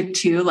magic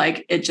too.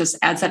 Like it just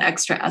adds that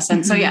extra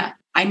essence. So yeah,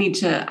 I need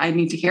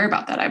to hear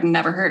about that. I've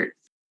never heard.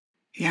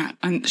 Yeah.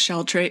 And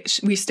Sheldrake,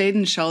 we stayed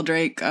in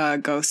Sheldrake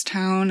Ghost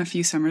Town a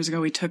few summers ago.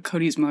 We took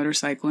Cody's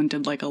motorcycle and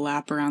did like a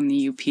lap around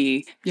the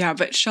UP. Yeah.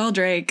 But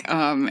Sheldrake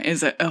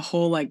is a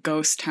whole like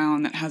ghost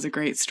town that has a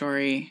great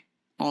story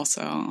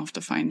also. I'll have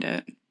to find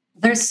it.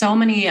 There's so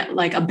many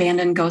like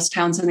abandoned ghost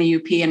towns in the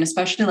UP, and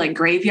especially like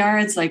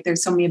graveyards. Like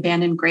there's so many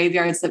abandoned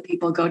graveyards that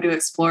people go to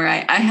explore.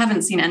 I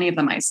haven't seen any of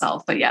them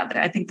myself, but yeah,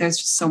 I think there's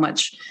just so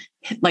much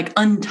like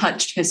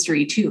untouched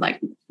history too. Like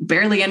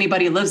barely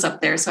anybody lives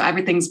up there. So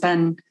everything's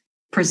been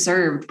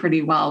preserved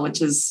pretty well, which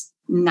is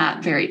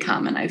not very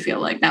common, I feel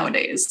like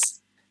nowadays.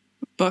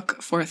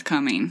 Book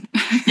forthcoming.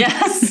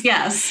 Yes,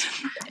 yes.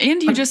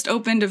 And you just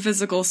opened a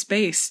physical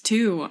space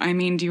too. I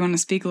mean, do you want to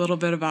speak a little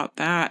bit about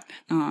that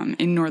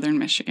in northern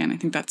Michigan? I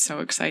think that's so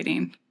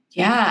exciting.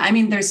 Yeah, I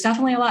mean, there's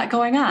definitely a lot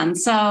going on.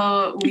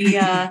 So we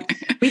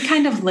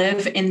kind of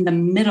live in the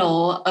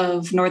middle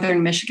of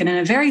northern Michigan in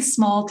a very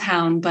small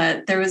town,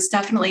 but there was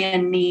definitely a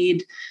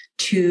need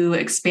to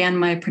expand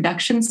my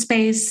production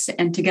space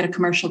and to get a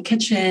commercial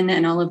kitchen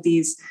and all of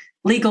these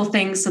legal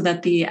things so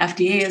that the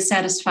FDA is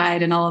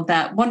satisfied and all of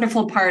that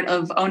wonderful part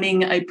of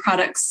owning a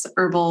products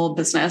herbal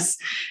business.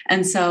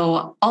 And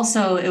so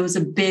also it was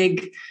a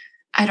big,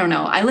 I don't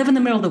know, I live in the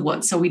middle of the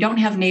woods, so we don't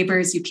have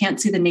neighbors. You can't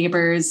see the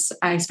neighbors.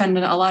 I spend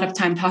a lot of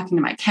time talking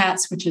to my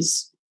cats, which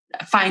is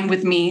fine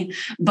with me.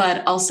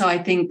 But also I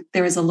think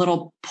there is a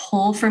little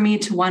pull for me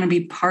to want to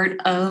be part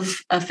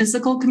of a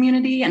physical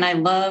community. And I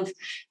love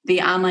the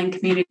online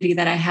community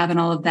that I have and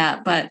all of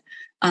that. But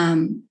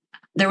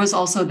there was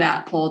also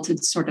that pull to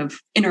sort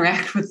of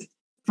interact with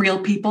real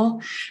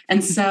people.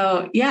 And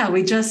so, yeah,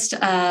 we just,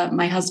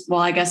 my husband,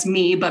 well, I guess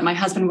me, but my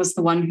husband was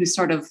the one who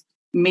sort of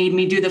made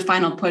me do the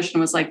final push and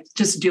was like,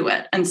 just do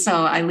it. And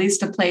so I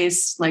leased a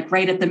place like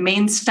right at the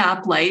main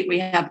stoplight. We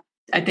have,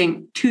 I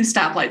think, 2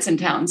 stoplights in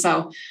town.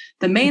 So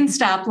the main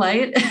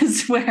stoplight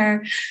is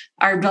where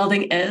our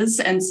building is.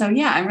 And so,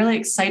 yeah, I'm really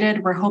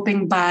excited. We're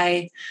hoping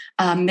by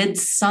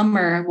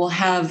midsummer, we'll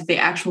have the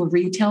actual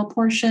retail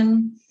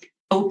portion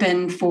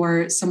open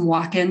for some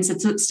walk-ins.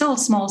 It's still a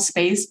small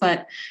space,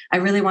 but I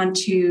really want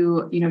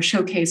to,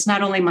 showcase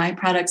not only my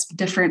products, but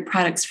different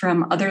products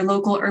from other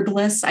local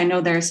herbalists. I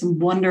know there are some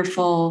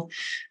wonderful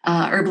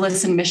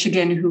herbalists in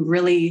Michigan who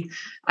really,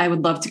 I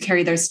would love to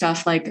carry their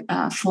stuff, like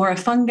Flora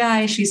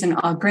Fungi. She's in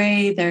Au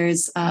Gres.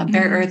 There's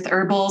Bare Earth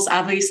Herbals,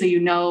 obviously,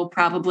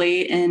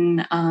 probably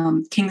in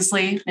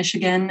Kingsley,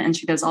 Michigan, and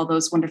she does all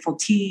those wonderful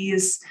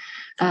teas.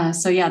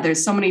 So yeah,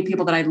 there's so many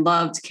people that I'd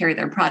love to carry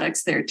their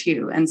products there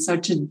too. And so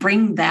to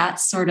bring that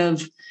sort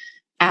of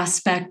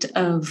aspect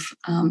of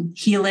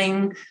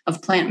healing,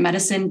 of plant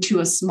medicine to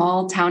a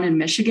small town in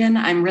Michigan,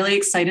 I'm really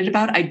excited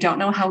about. I don't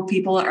know how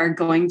people are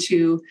going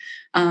to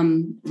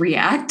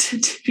react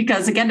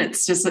because again,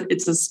 it's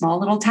a small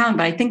little town,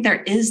 but I think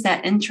there is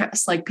that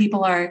interest. Like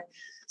people are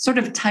sort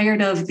of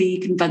tired of the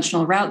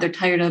conventional route. They're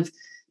tired of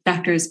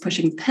doctors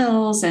pushing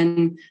pills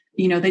and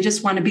they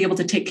just want to be able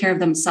to take care of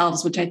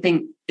themselves, which I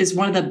think is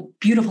one of the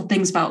beautiful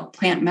things about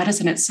plant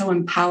medicine. It's so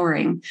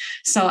empowering.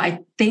 So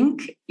I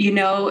think,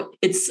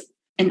 it's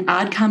an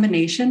odd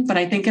combination, but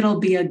I think it'll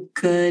be a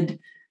good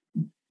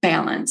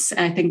balance.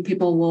 And I think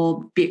people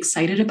will be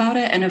excited about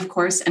it. And of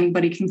course,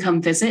 anybody can come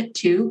visit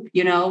too.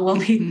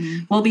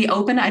 We'll be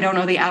open. I don't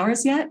know the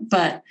hours yet,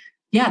 but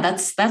yeah,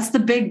 that's the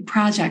big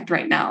project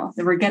right now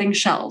that we're getting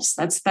shelves.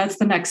 That's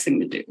the next thing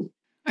to do.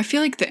 I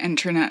feel like the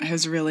internet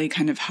has really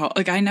kind of helped.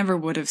 Like I never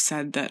would have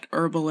said that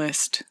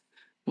herbalist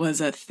was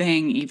a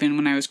thing even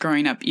when I was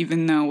growing up,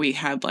 even though we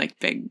had like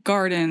big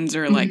gardens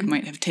or like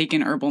might have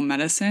taken herbal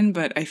medicine.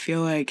 But I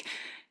feel like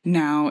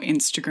now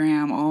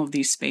Instagram, all of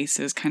these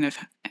spaces kind of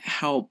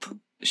help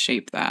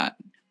shape that.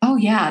 Oh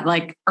yeah,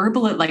 like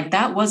herbalist, like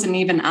that wasn't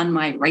even on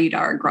my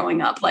radar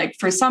growing up. Like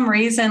for some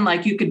reason,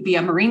 like you could be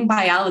a marine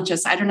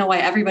biologist. I don't know why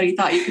everybody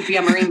thought you could be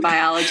a marine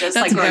biologist.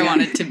 That's like what I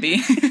wanted to be.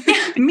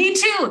 Yeah, me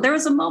too. There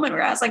was a moment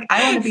where I was like,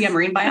 I want to be a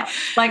marine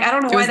biologist. Like I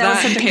don't know why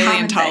that was such a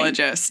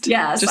paleontologist.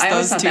 Yes, just I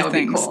always thought that would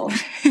be cool.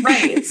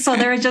 Right. So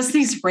there are just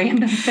these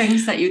random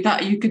things that you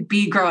thought you could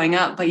be growing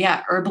up. But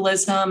yeah,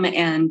 herbalism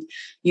and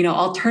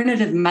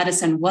alternative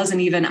medicine wasn't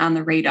even on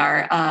the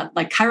radar.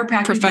 Like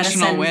chiropractic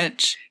professional medicine.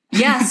 Witch.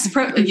 Yes.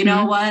 You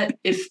know what?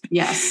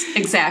 Yes,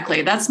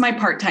 exactly. That's my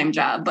part-time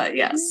job, but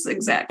yes,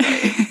 exactly.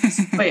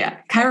 But yeah,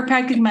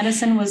 chiropractic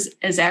medicine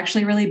is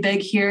actually really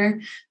big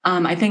here.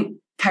 I think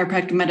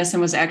chiropractic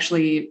medicine was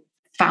actually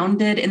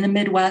founded in the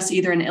Midwest,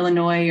 either in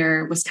Illinois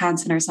or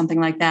Wisconsin or something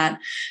like that.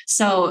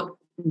 So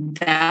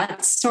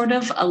that's sort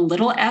of a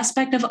little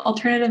aspect of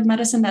alternative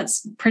medicine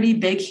that's pretty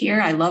big here.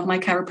 I love my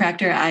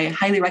chiropractor. I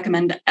highly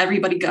recommend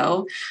everybody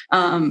go.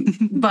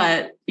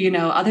 But,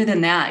 other than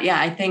that, yeah,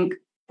 I think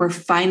we're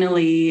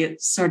finally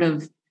sort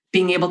of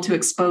being able to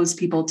expose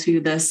people to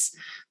this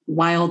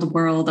wild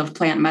world of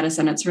plant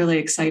medicine. It's really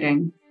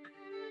exciting.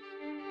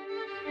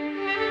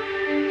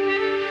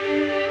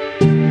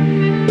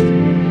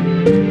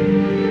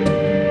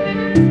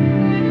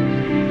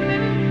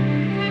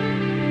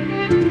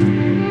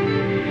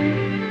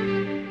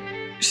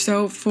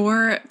 So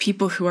for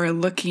people who are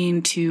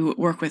looking to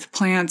work with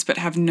plants but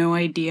have no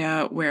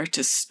idea where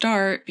to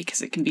start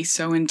because it can be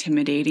so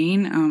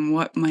intimidating,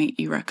 what might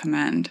you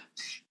recommend?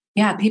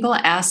 Yeah, people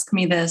ask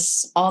me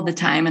this all the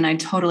time, and I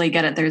totally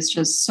get it. There's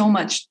just so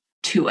much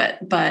to it.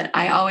 But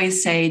I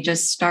always say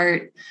just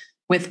start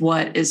with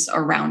what is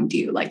around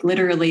you, like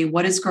literally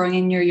what is growing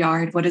in your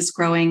yard, what is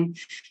growing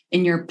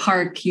in your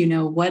park,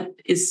 what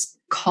is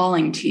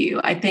calling to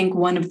you. I think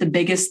one of the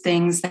biggest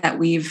things that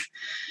we've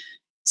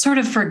sort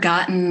of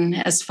forgotten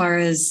as far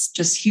as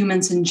just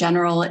humans in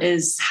general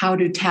is how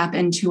to tap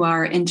into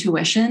our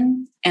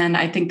intuition. And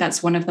I think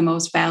that's one of the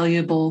most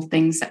valuable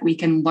things that we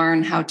can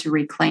learn how to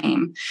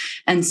reclaim.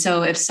 And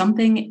so if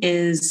something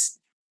is,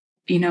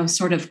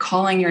 sort of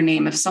calling your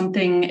name, if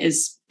something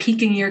is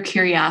piquing your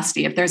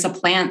curiosity, if there's a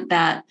plant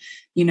that,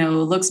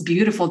 looks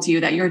beautiful to you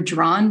that you're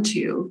drawn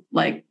to,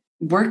 like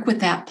work with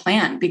that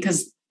plant,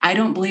 because I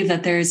don't believe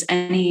that there's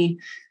any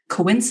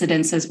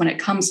coincidences when it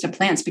comes to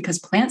plants, because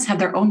plants have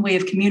their own way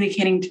of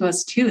communicating to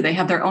us too. They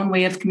have their own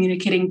way of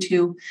communicating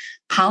to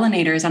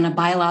pollinators on a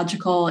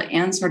biological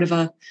and sort of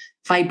a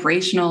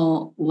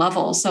vibrational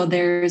level. So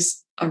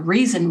there's a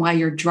reason why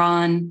you're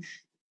drawn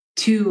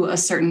to a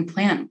certain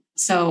plant.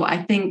 So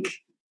I think,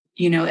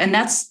 and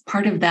that's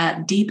part of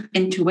that deep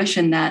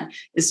intuition that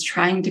is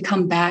trying to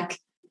come back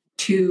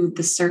to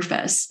the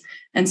surface.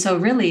 And so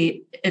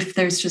really, if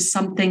there's just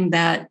something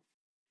that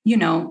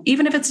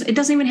even if it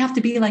doesn't even have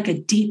to be like a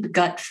deep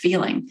gut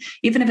feeling,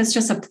 even if it's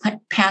just a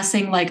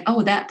passing, like,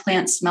 oh, that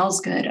plant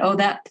smells good. Oh,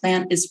 that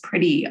plant is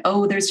pretty.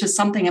 Oh, there's just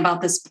something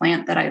about this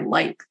plant that I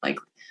like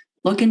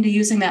look into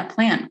using that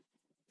plant.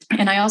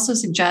 And I also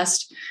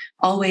suggest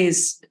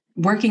always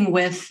working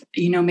with,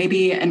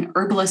 maybe an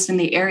herbalist in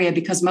the area,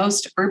 because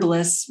most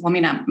herbalists, well, I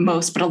mean, not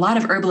most, but a lot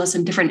of herbalists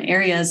in different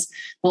areas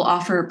will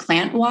offer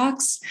plant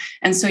walks.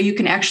 And so you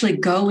can actually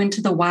go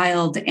into the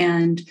wild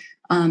and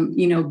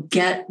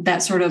get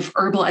that sort of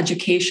herbal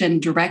education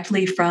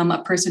directly from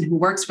a person who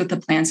works with the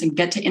plants and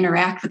get to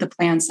interact with the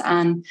plants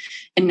on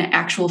an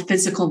actual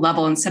physical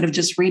level instead of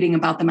just reading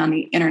about them on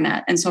the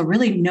internet. And so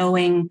really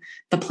knowing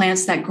the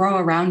plants that grow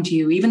around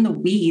you, even the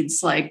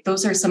weeds, like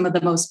those are some of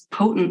the most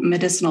potent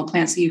medicinal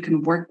plants that you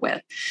can work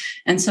with.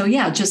 And so,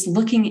 yeah, just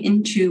looking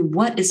into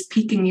what is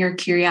piquing your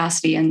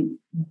curiosity and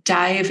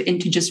dive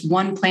into just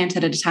one plant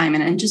at a time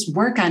and just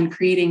work on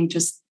creating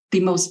just the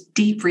most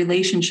deep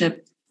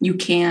relationship you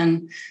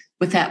can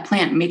with that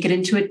plant. Make it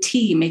into a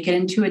tea, make it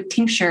into a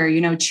tincture,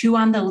 chew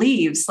on the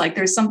leaves. Like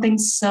there's something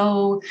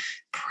so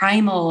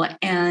primal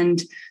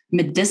and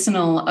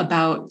medicinal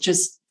about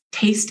just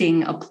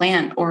tasting a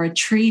plant or a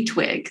tree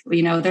twig.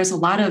 There's a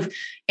lot of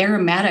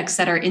aromatics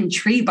that are in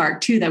tree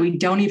bark too that we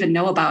don't even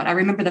know about. I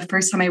remember the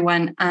first time I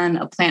went on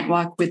a plant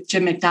walk with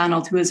Jim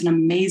McDonald, who is an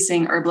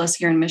amazing herbalist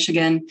here in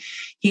Michigan.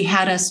 He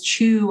had us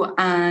chew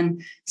on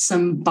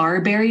some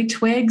barberry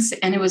twigs,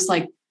 and it was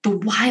like the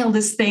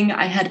wildest thing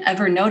I had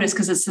ever noticed,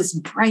 because it's this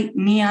bright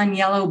neon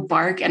yellow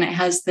bark and it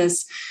has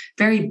this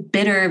very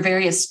bitter,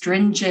 very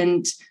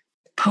astringent,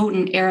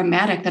 potent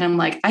aromatic that I'm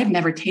like, I've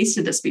never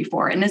tasted this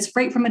before. And it's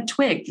right from a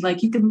twig.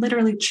 Like you can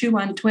literally chew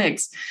on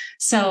twigs.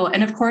 So,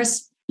 and of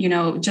course,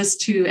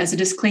 just to, as a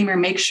disclaimer,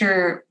 make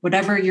sure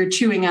whatever you're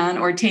chewing on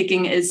or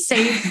taking is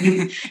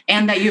safe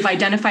and that you've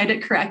identified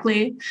it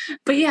correctly.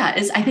 But yeah,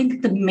 I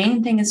think the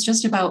main thing is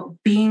just about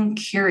being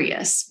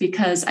curious,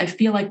 because I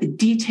feel like the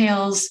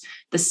details,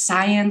 the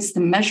science,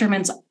 the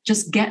measurements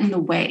just get in the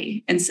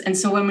way. And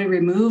so when we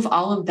remove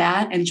all of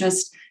that and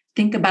just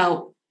think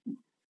about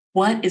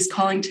what is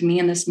calling to me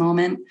in this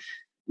moment,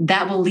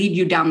 that will lead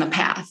you down the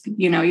path.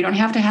 You don't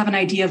have to have an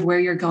idea of where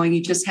you're going.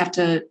 You just have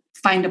to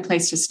find a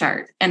place to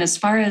start. And as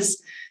far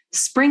as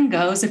spring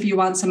goes, if you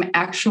want some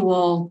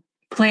actual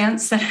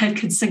plants that I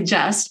could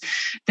suggest,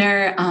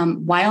 their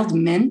wild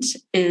mint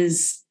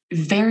is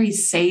very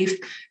safe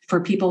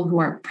for people who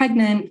are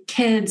pregnant,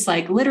 kids,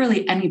 like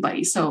literally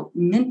anybody. So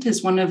mint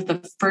is one of the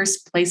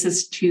first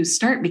places to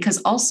start,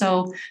 because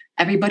also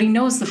everybody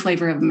knows the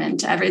flavor of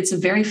mint. It's a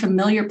very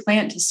familiar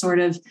plant to sort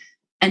of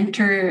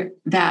enter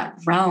that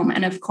realm.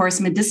 And of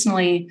course,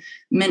 medicinally,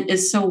 mint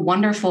is so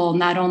wonderful,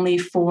 not only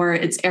for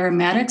its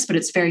aromatics, but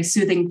it's very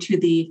soothing to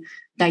the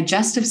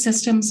digestive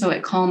system. So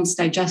it calms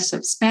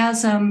digestive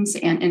spasms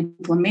and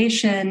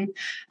inflammation.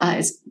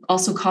 It's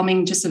also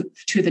calming just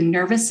to the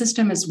nervous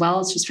system as well.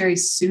 It's just very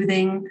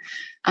soothing.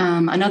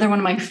 Another one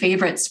of my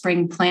favorite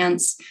spring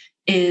plants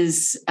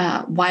is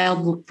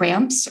wild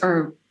ramps,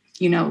 or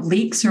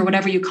leeks, or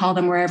whatever you call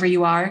them wherever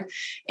you are.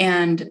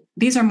 And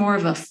these are more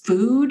of a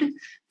food,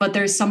 but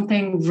there's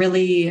something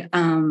really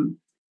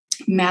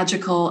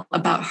magical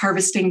about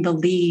harvesting the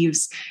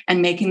leaves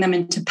and making them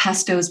into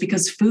pestos,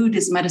 because food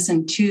is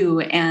medicine too.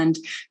 And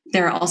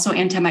they're also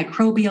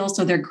antimicrobial.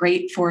 So they're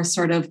great for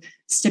sort of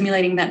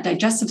stimulating that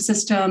digestive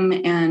system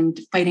and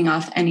fighting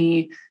off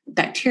any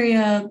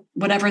bacteria,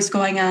 whatever's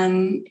going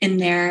on in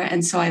there.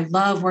 And so I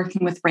love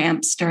working with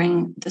ramps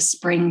during the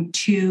spring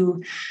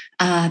too.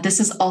 This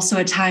is also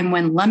a time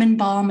when lemon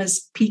balm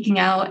is peaking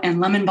out, and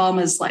lemon balm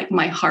is like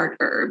my heart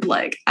herb.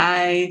 Like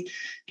I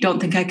don't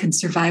think I could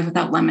survive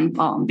without lemon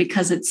balm,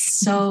 because it's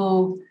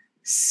so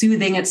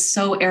soothing. It's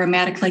so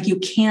aromatic. Like you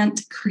can't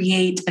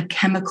create a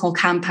chemical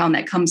compound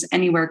that comes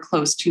anywhere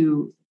close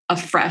to a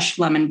fresh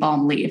lemon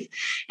balm leaf.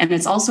 And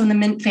it's also in the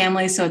mint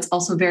family. So it's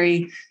also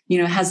very,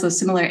 has those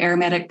similar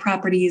aromatic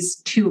properties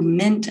to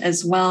mint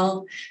as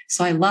well.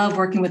 So I love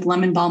working with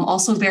lemon balm,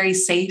 also very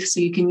safe.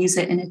 So you can use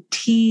it in a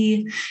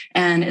tea,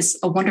 and it's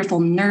a wonderful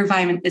nerve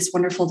vitamin. It's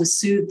wonderful to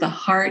soothe the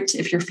heart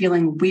if you're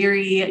feeling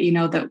weary.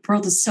 The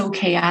world is so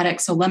chaotic.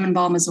 So lemon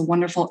balm is a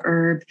wonderful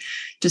herb.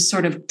 Just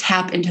sort of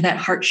tap into that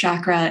heart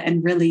chakra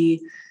and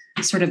really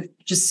sort of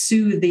just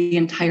soothe the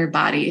entire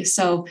body.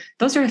 So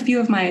those are a few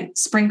of my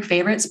spring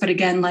favorites. But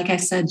again, like I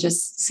said,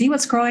 just see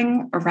what's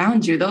growing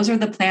around you. Those are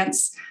the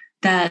plants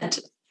that,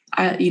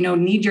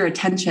 need your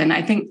attention.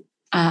 I think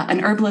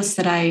an herbalist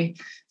that I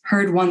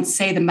heard once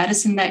say, the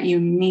medicine that you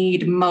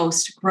need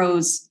most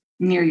grows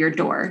near your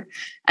door.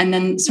 And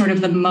then sort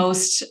of the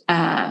most,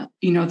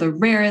 the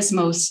rarest,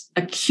 most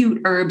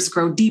acute herbs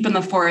grow deep in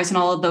the forest and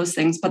all of those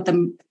things. But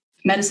the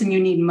medicine you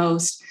need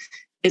most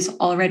is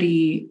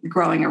already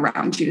growing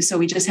around you. So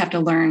we just have to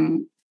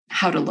learn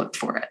how to look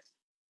for it,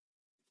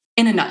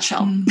 in a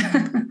nutshell.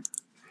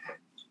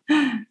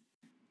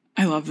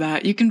 I love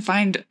that. You can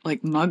find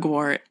like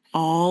mugwort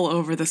all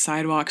over the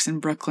sidewalks in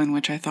Brooklyn,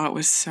 which I thought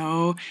was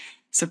so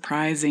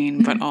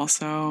surprising, but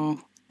also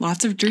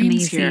lots of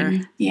dreams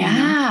here.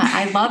 Yeah,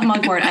 I love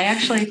mugwort.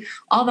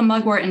 All the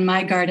mugwort in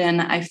my garden,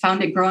 I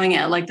found it growing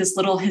at like this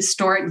little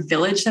historic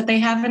village that they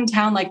have in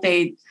town. Like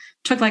they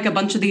took like a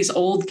bunch of these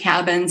old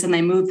cabins and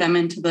they moved them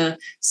into the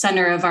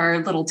center of our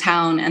little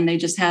town. And they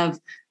just have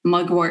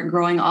mugwort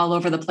growing all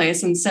over the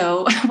place. And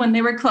so when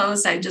they were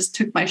closed, I just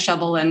took my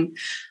shovel and,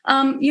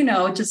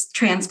 just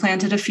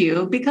transplanted a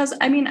few because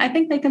I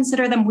think they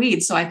consider them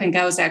weeds. So I think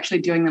I was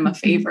actually doing them a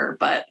favor,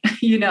 but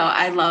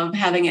I love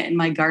having it in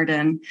my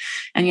garden.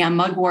 And yeah,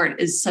 mugwort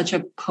is such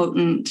a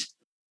potent,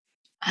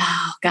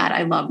 oh God,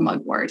 I love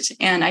mugwort.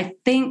 And I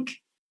think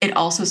it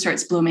also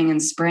starts blooming in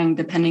spring,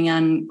 depending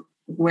on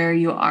where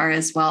you are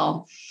as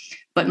well.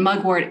 But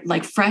mugwort,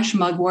 like fresh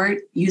mugwort,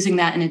 using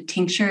that in a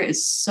tincture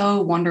is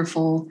so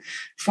wonderful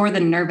for the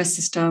nervous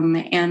system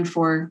and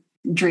for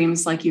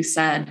dreams, like you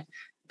said.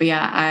 But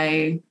yeah,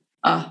 I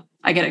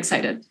get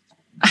excited.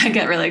 I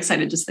get really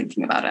excited just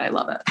thinking about it. I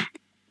love it.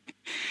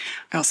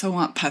 I also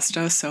want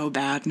pesto so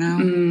bad now.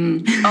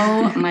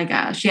 Oh my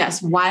gosh.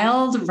 Yes.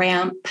 Wild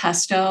ramp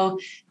pesto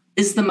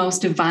is the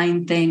most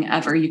divine thing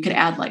ever. You could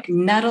add like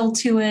nettle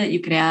to it.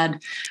 You could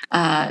add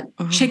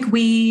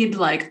chickweed,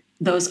 like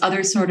those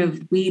other sort of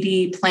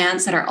weedy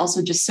plants that are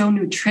also just so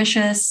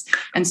nutritious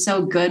and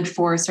so good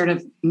for sort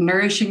of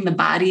nourishing the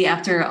body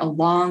after a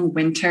long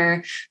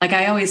winter. Like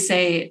I always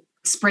say,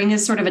 spring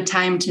is sort of a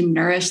time to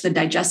nourish the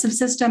digestive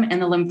system and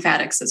the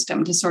lymphatic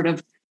system to sort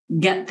of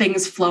get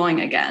things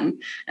flowing again.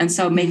 And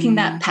so making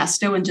that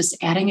pesto and just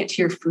adding it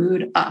to your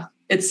food,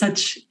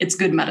 it's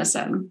good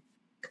medicine.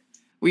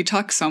 We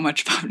talk so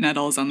much about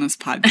nettles on this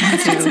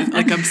podcast. It's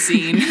like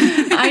obscene.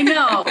 I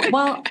know.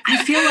 Well,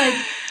 I feel like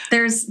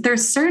there's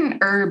certain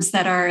herbs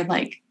that are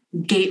like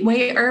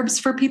gateway herbs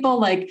for people,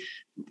 like,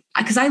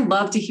 because I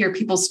love to hear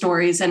people's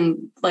stories and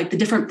like the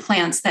different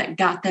plants that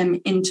got them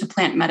into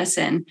plant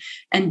medicine.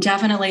 And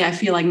definitely I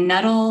feel like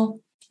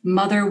nettle,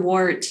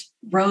 motherwort,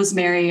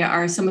 rosemary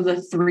are some of the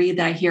three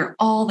that I hear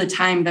all the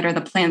time that are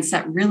the plants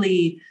that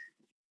really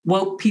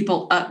woke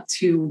people up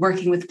to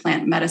working with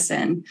plant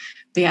medicine.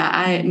 But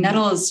yeah,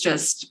 nettle is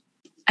just,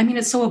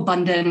 it's so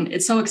abundant.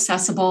 It's so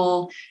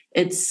accessible.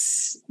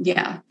 There's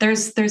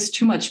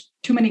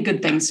too many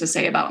good things to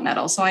say about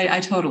nettle. So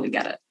I totally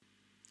get it.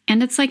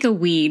 And it's like a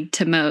weed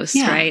to most,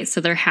 right? So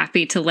they're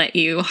happy to let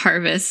you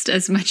harvest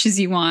as much as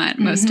you want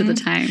most of the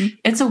time.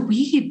 It's a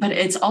weed, but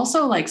it's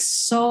also like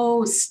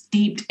so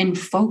steeped in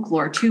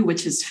folklore too,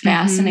 which is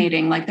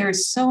fascinating. Like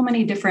there's so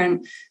many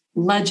different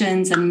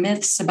legends and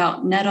myths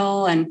about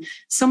nettle and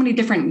so many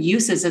different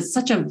uses. It's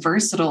such a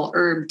versatile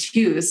herb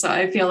too. So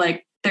I feel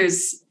like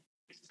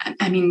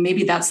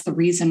maybe that's the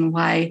reason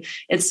why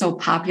it's so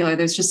popular.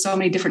 There's just so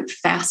many different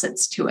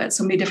facets to it,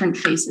 so many different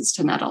faces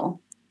to nettle.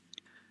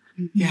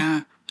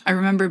 Yeah. I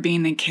remember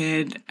being a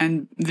kid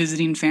and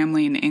visiting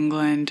family in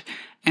England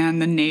and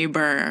the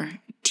neighbor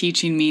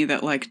teaching me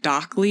that like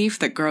dock leaf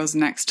that grows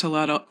next to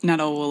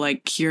nettle will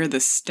like cure the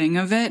sting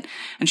of it.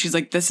 And she's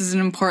like, this is an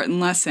important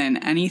lesson.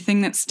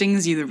 Anything that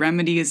stings you, the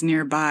remedy is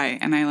nearby.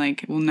 And I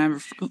like will never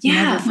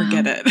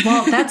forget it.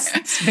 Well,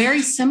 that's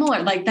very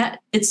similar. Like that.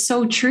 It's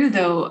so true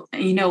though.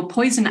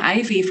 Poison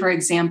ivy, for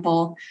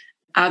example,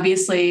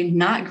 obviously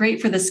not great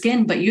for the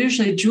skin, but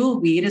usually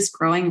jewelweed is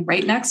growing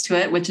right next to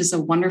it, which is a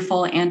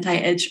wonderful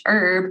anti-itch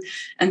herb.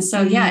 And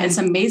so, it's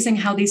amazing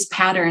how these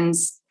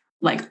patterns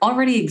like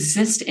already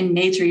exist in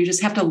nature. You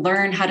just have to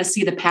learn how to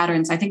see the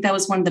patterns. I think that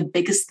was one of the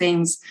biggest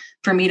things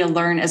for me to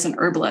learn as an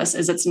herbalist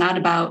is it's not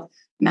about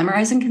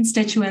memorizing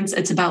constituents.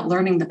 It's about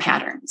learning the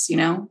patterns,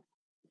 Oh,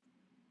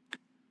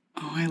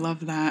 I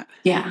love that.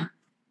 Yeah.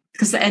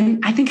 And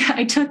I think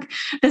I took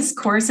this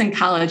course in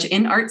college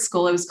in art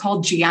school. It was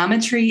called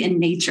Geometry in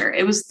Nature.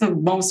 It was the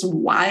most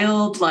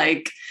wild,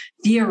 like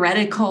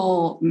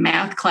theoretical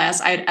math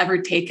class I'd ever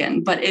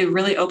taken, but it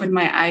really opened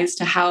my eyes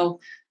to how,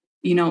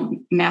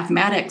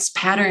 mathematics,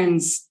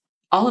 patterns,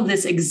 all of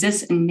this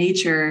exists in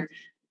nature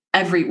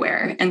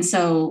everywhere. And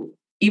so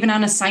even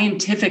on a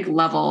scientific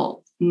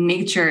level,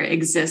 nature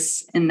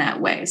exists in that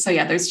way. So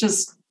yeah, there's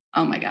just,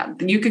 oh my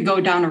God, you could go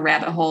down a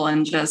rabbit hole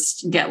and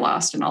just get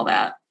lost in all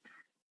that.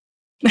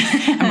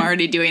 I'm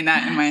already doing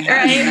that in my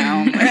head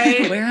now.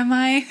 Right. Where am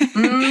I?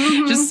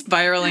 Just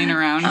spiraling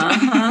around.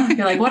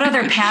 You're like, what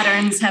other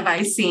patterns have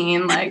I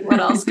seen? Like,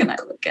 what else can I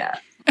look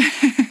at?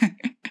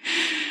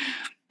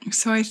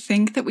 So I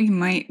think that we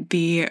might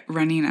be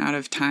running out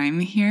of time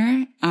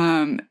here.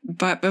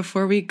 But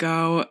before we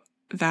go,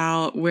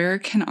 Val, where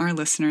can our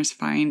listeners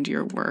find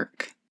your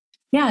work?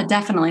 Yeah,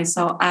 definitely.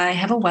 So I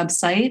have a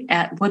website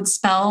at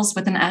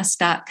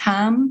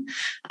woodspells.com.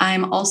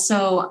 I'm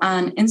also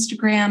on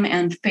Instagram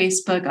and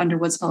Facebook under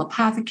Woodspell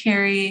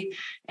Apothecary.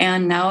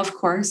 And now, of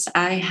course,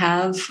 I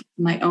have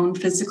my own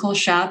physical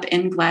shop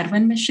in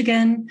Gladwin,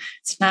 Michigan.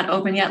 It's not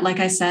open yet, like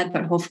I said,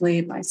 but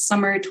hopefully by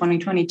summer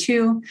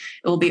 2022,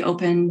 it will be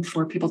open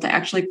for people to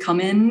actually come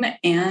in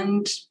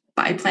and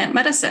buy plant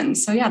medicine.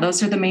 So yeah,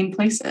 those are the main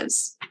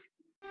places.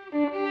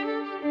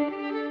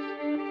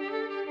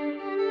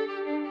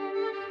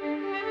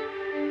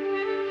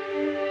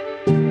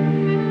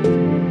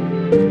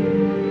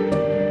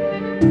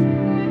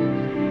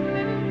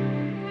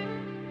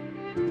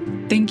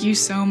 Thank you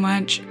so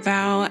much,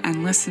 Val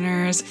and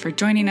listeners, for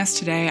joining us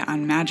today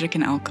on Magic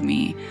and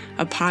Alchemy,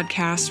 a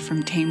podcast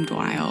from Tamed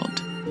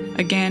Wild.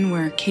 Again,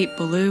 we're Kate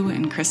Ballou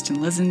and Kristen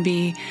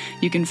Lisenby.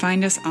 You can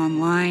find us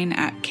online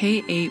at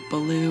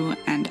K8Ballou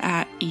and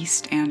at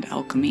East and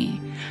Alchemy.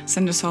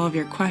 Send us all of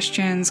your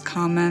questions,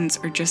 comments,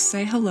 or just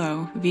say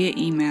hello via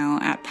email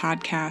at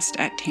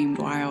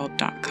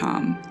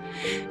podcast@tamedwild.com.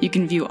 You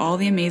can view all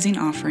the amazing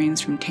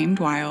offerings from Tamed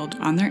Wild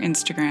on their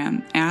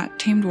Instagram at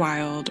Tamed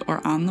Wild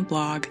or on the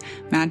blog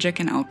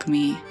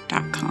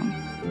magicandalchemy.com.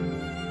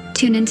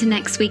 Tune into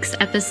next week's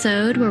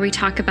episode where we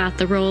talk about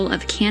the role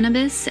of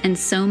cannabis and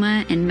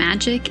soma in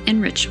magic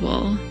and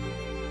ritual.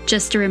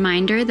 Just a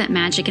reminder that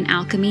magic and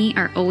alchemy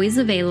are always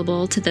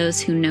available to those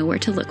who know where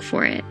to look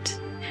for it.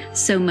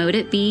 So mote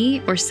it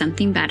be or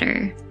something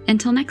better.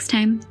 Until next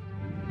time.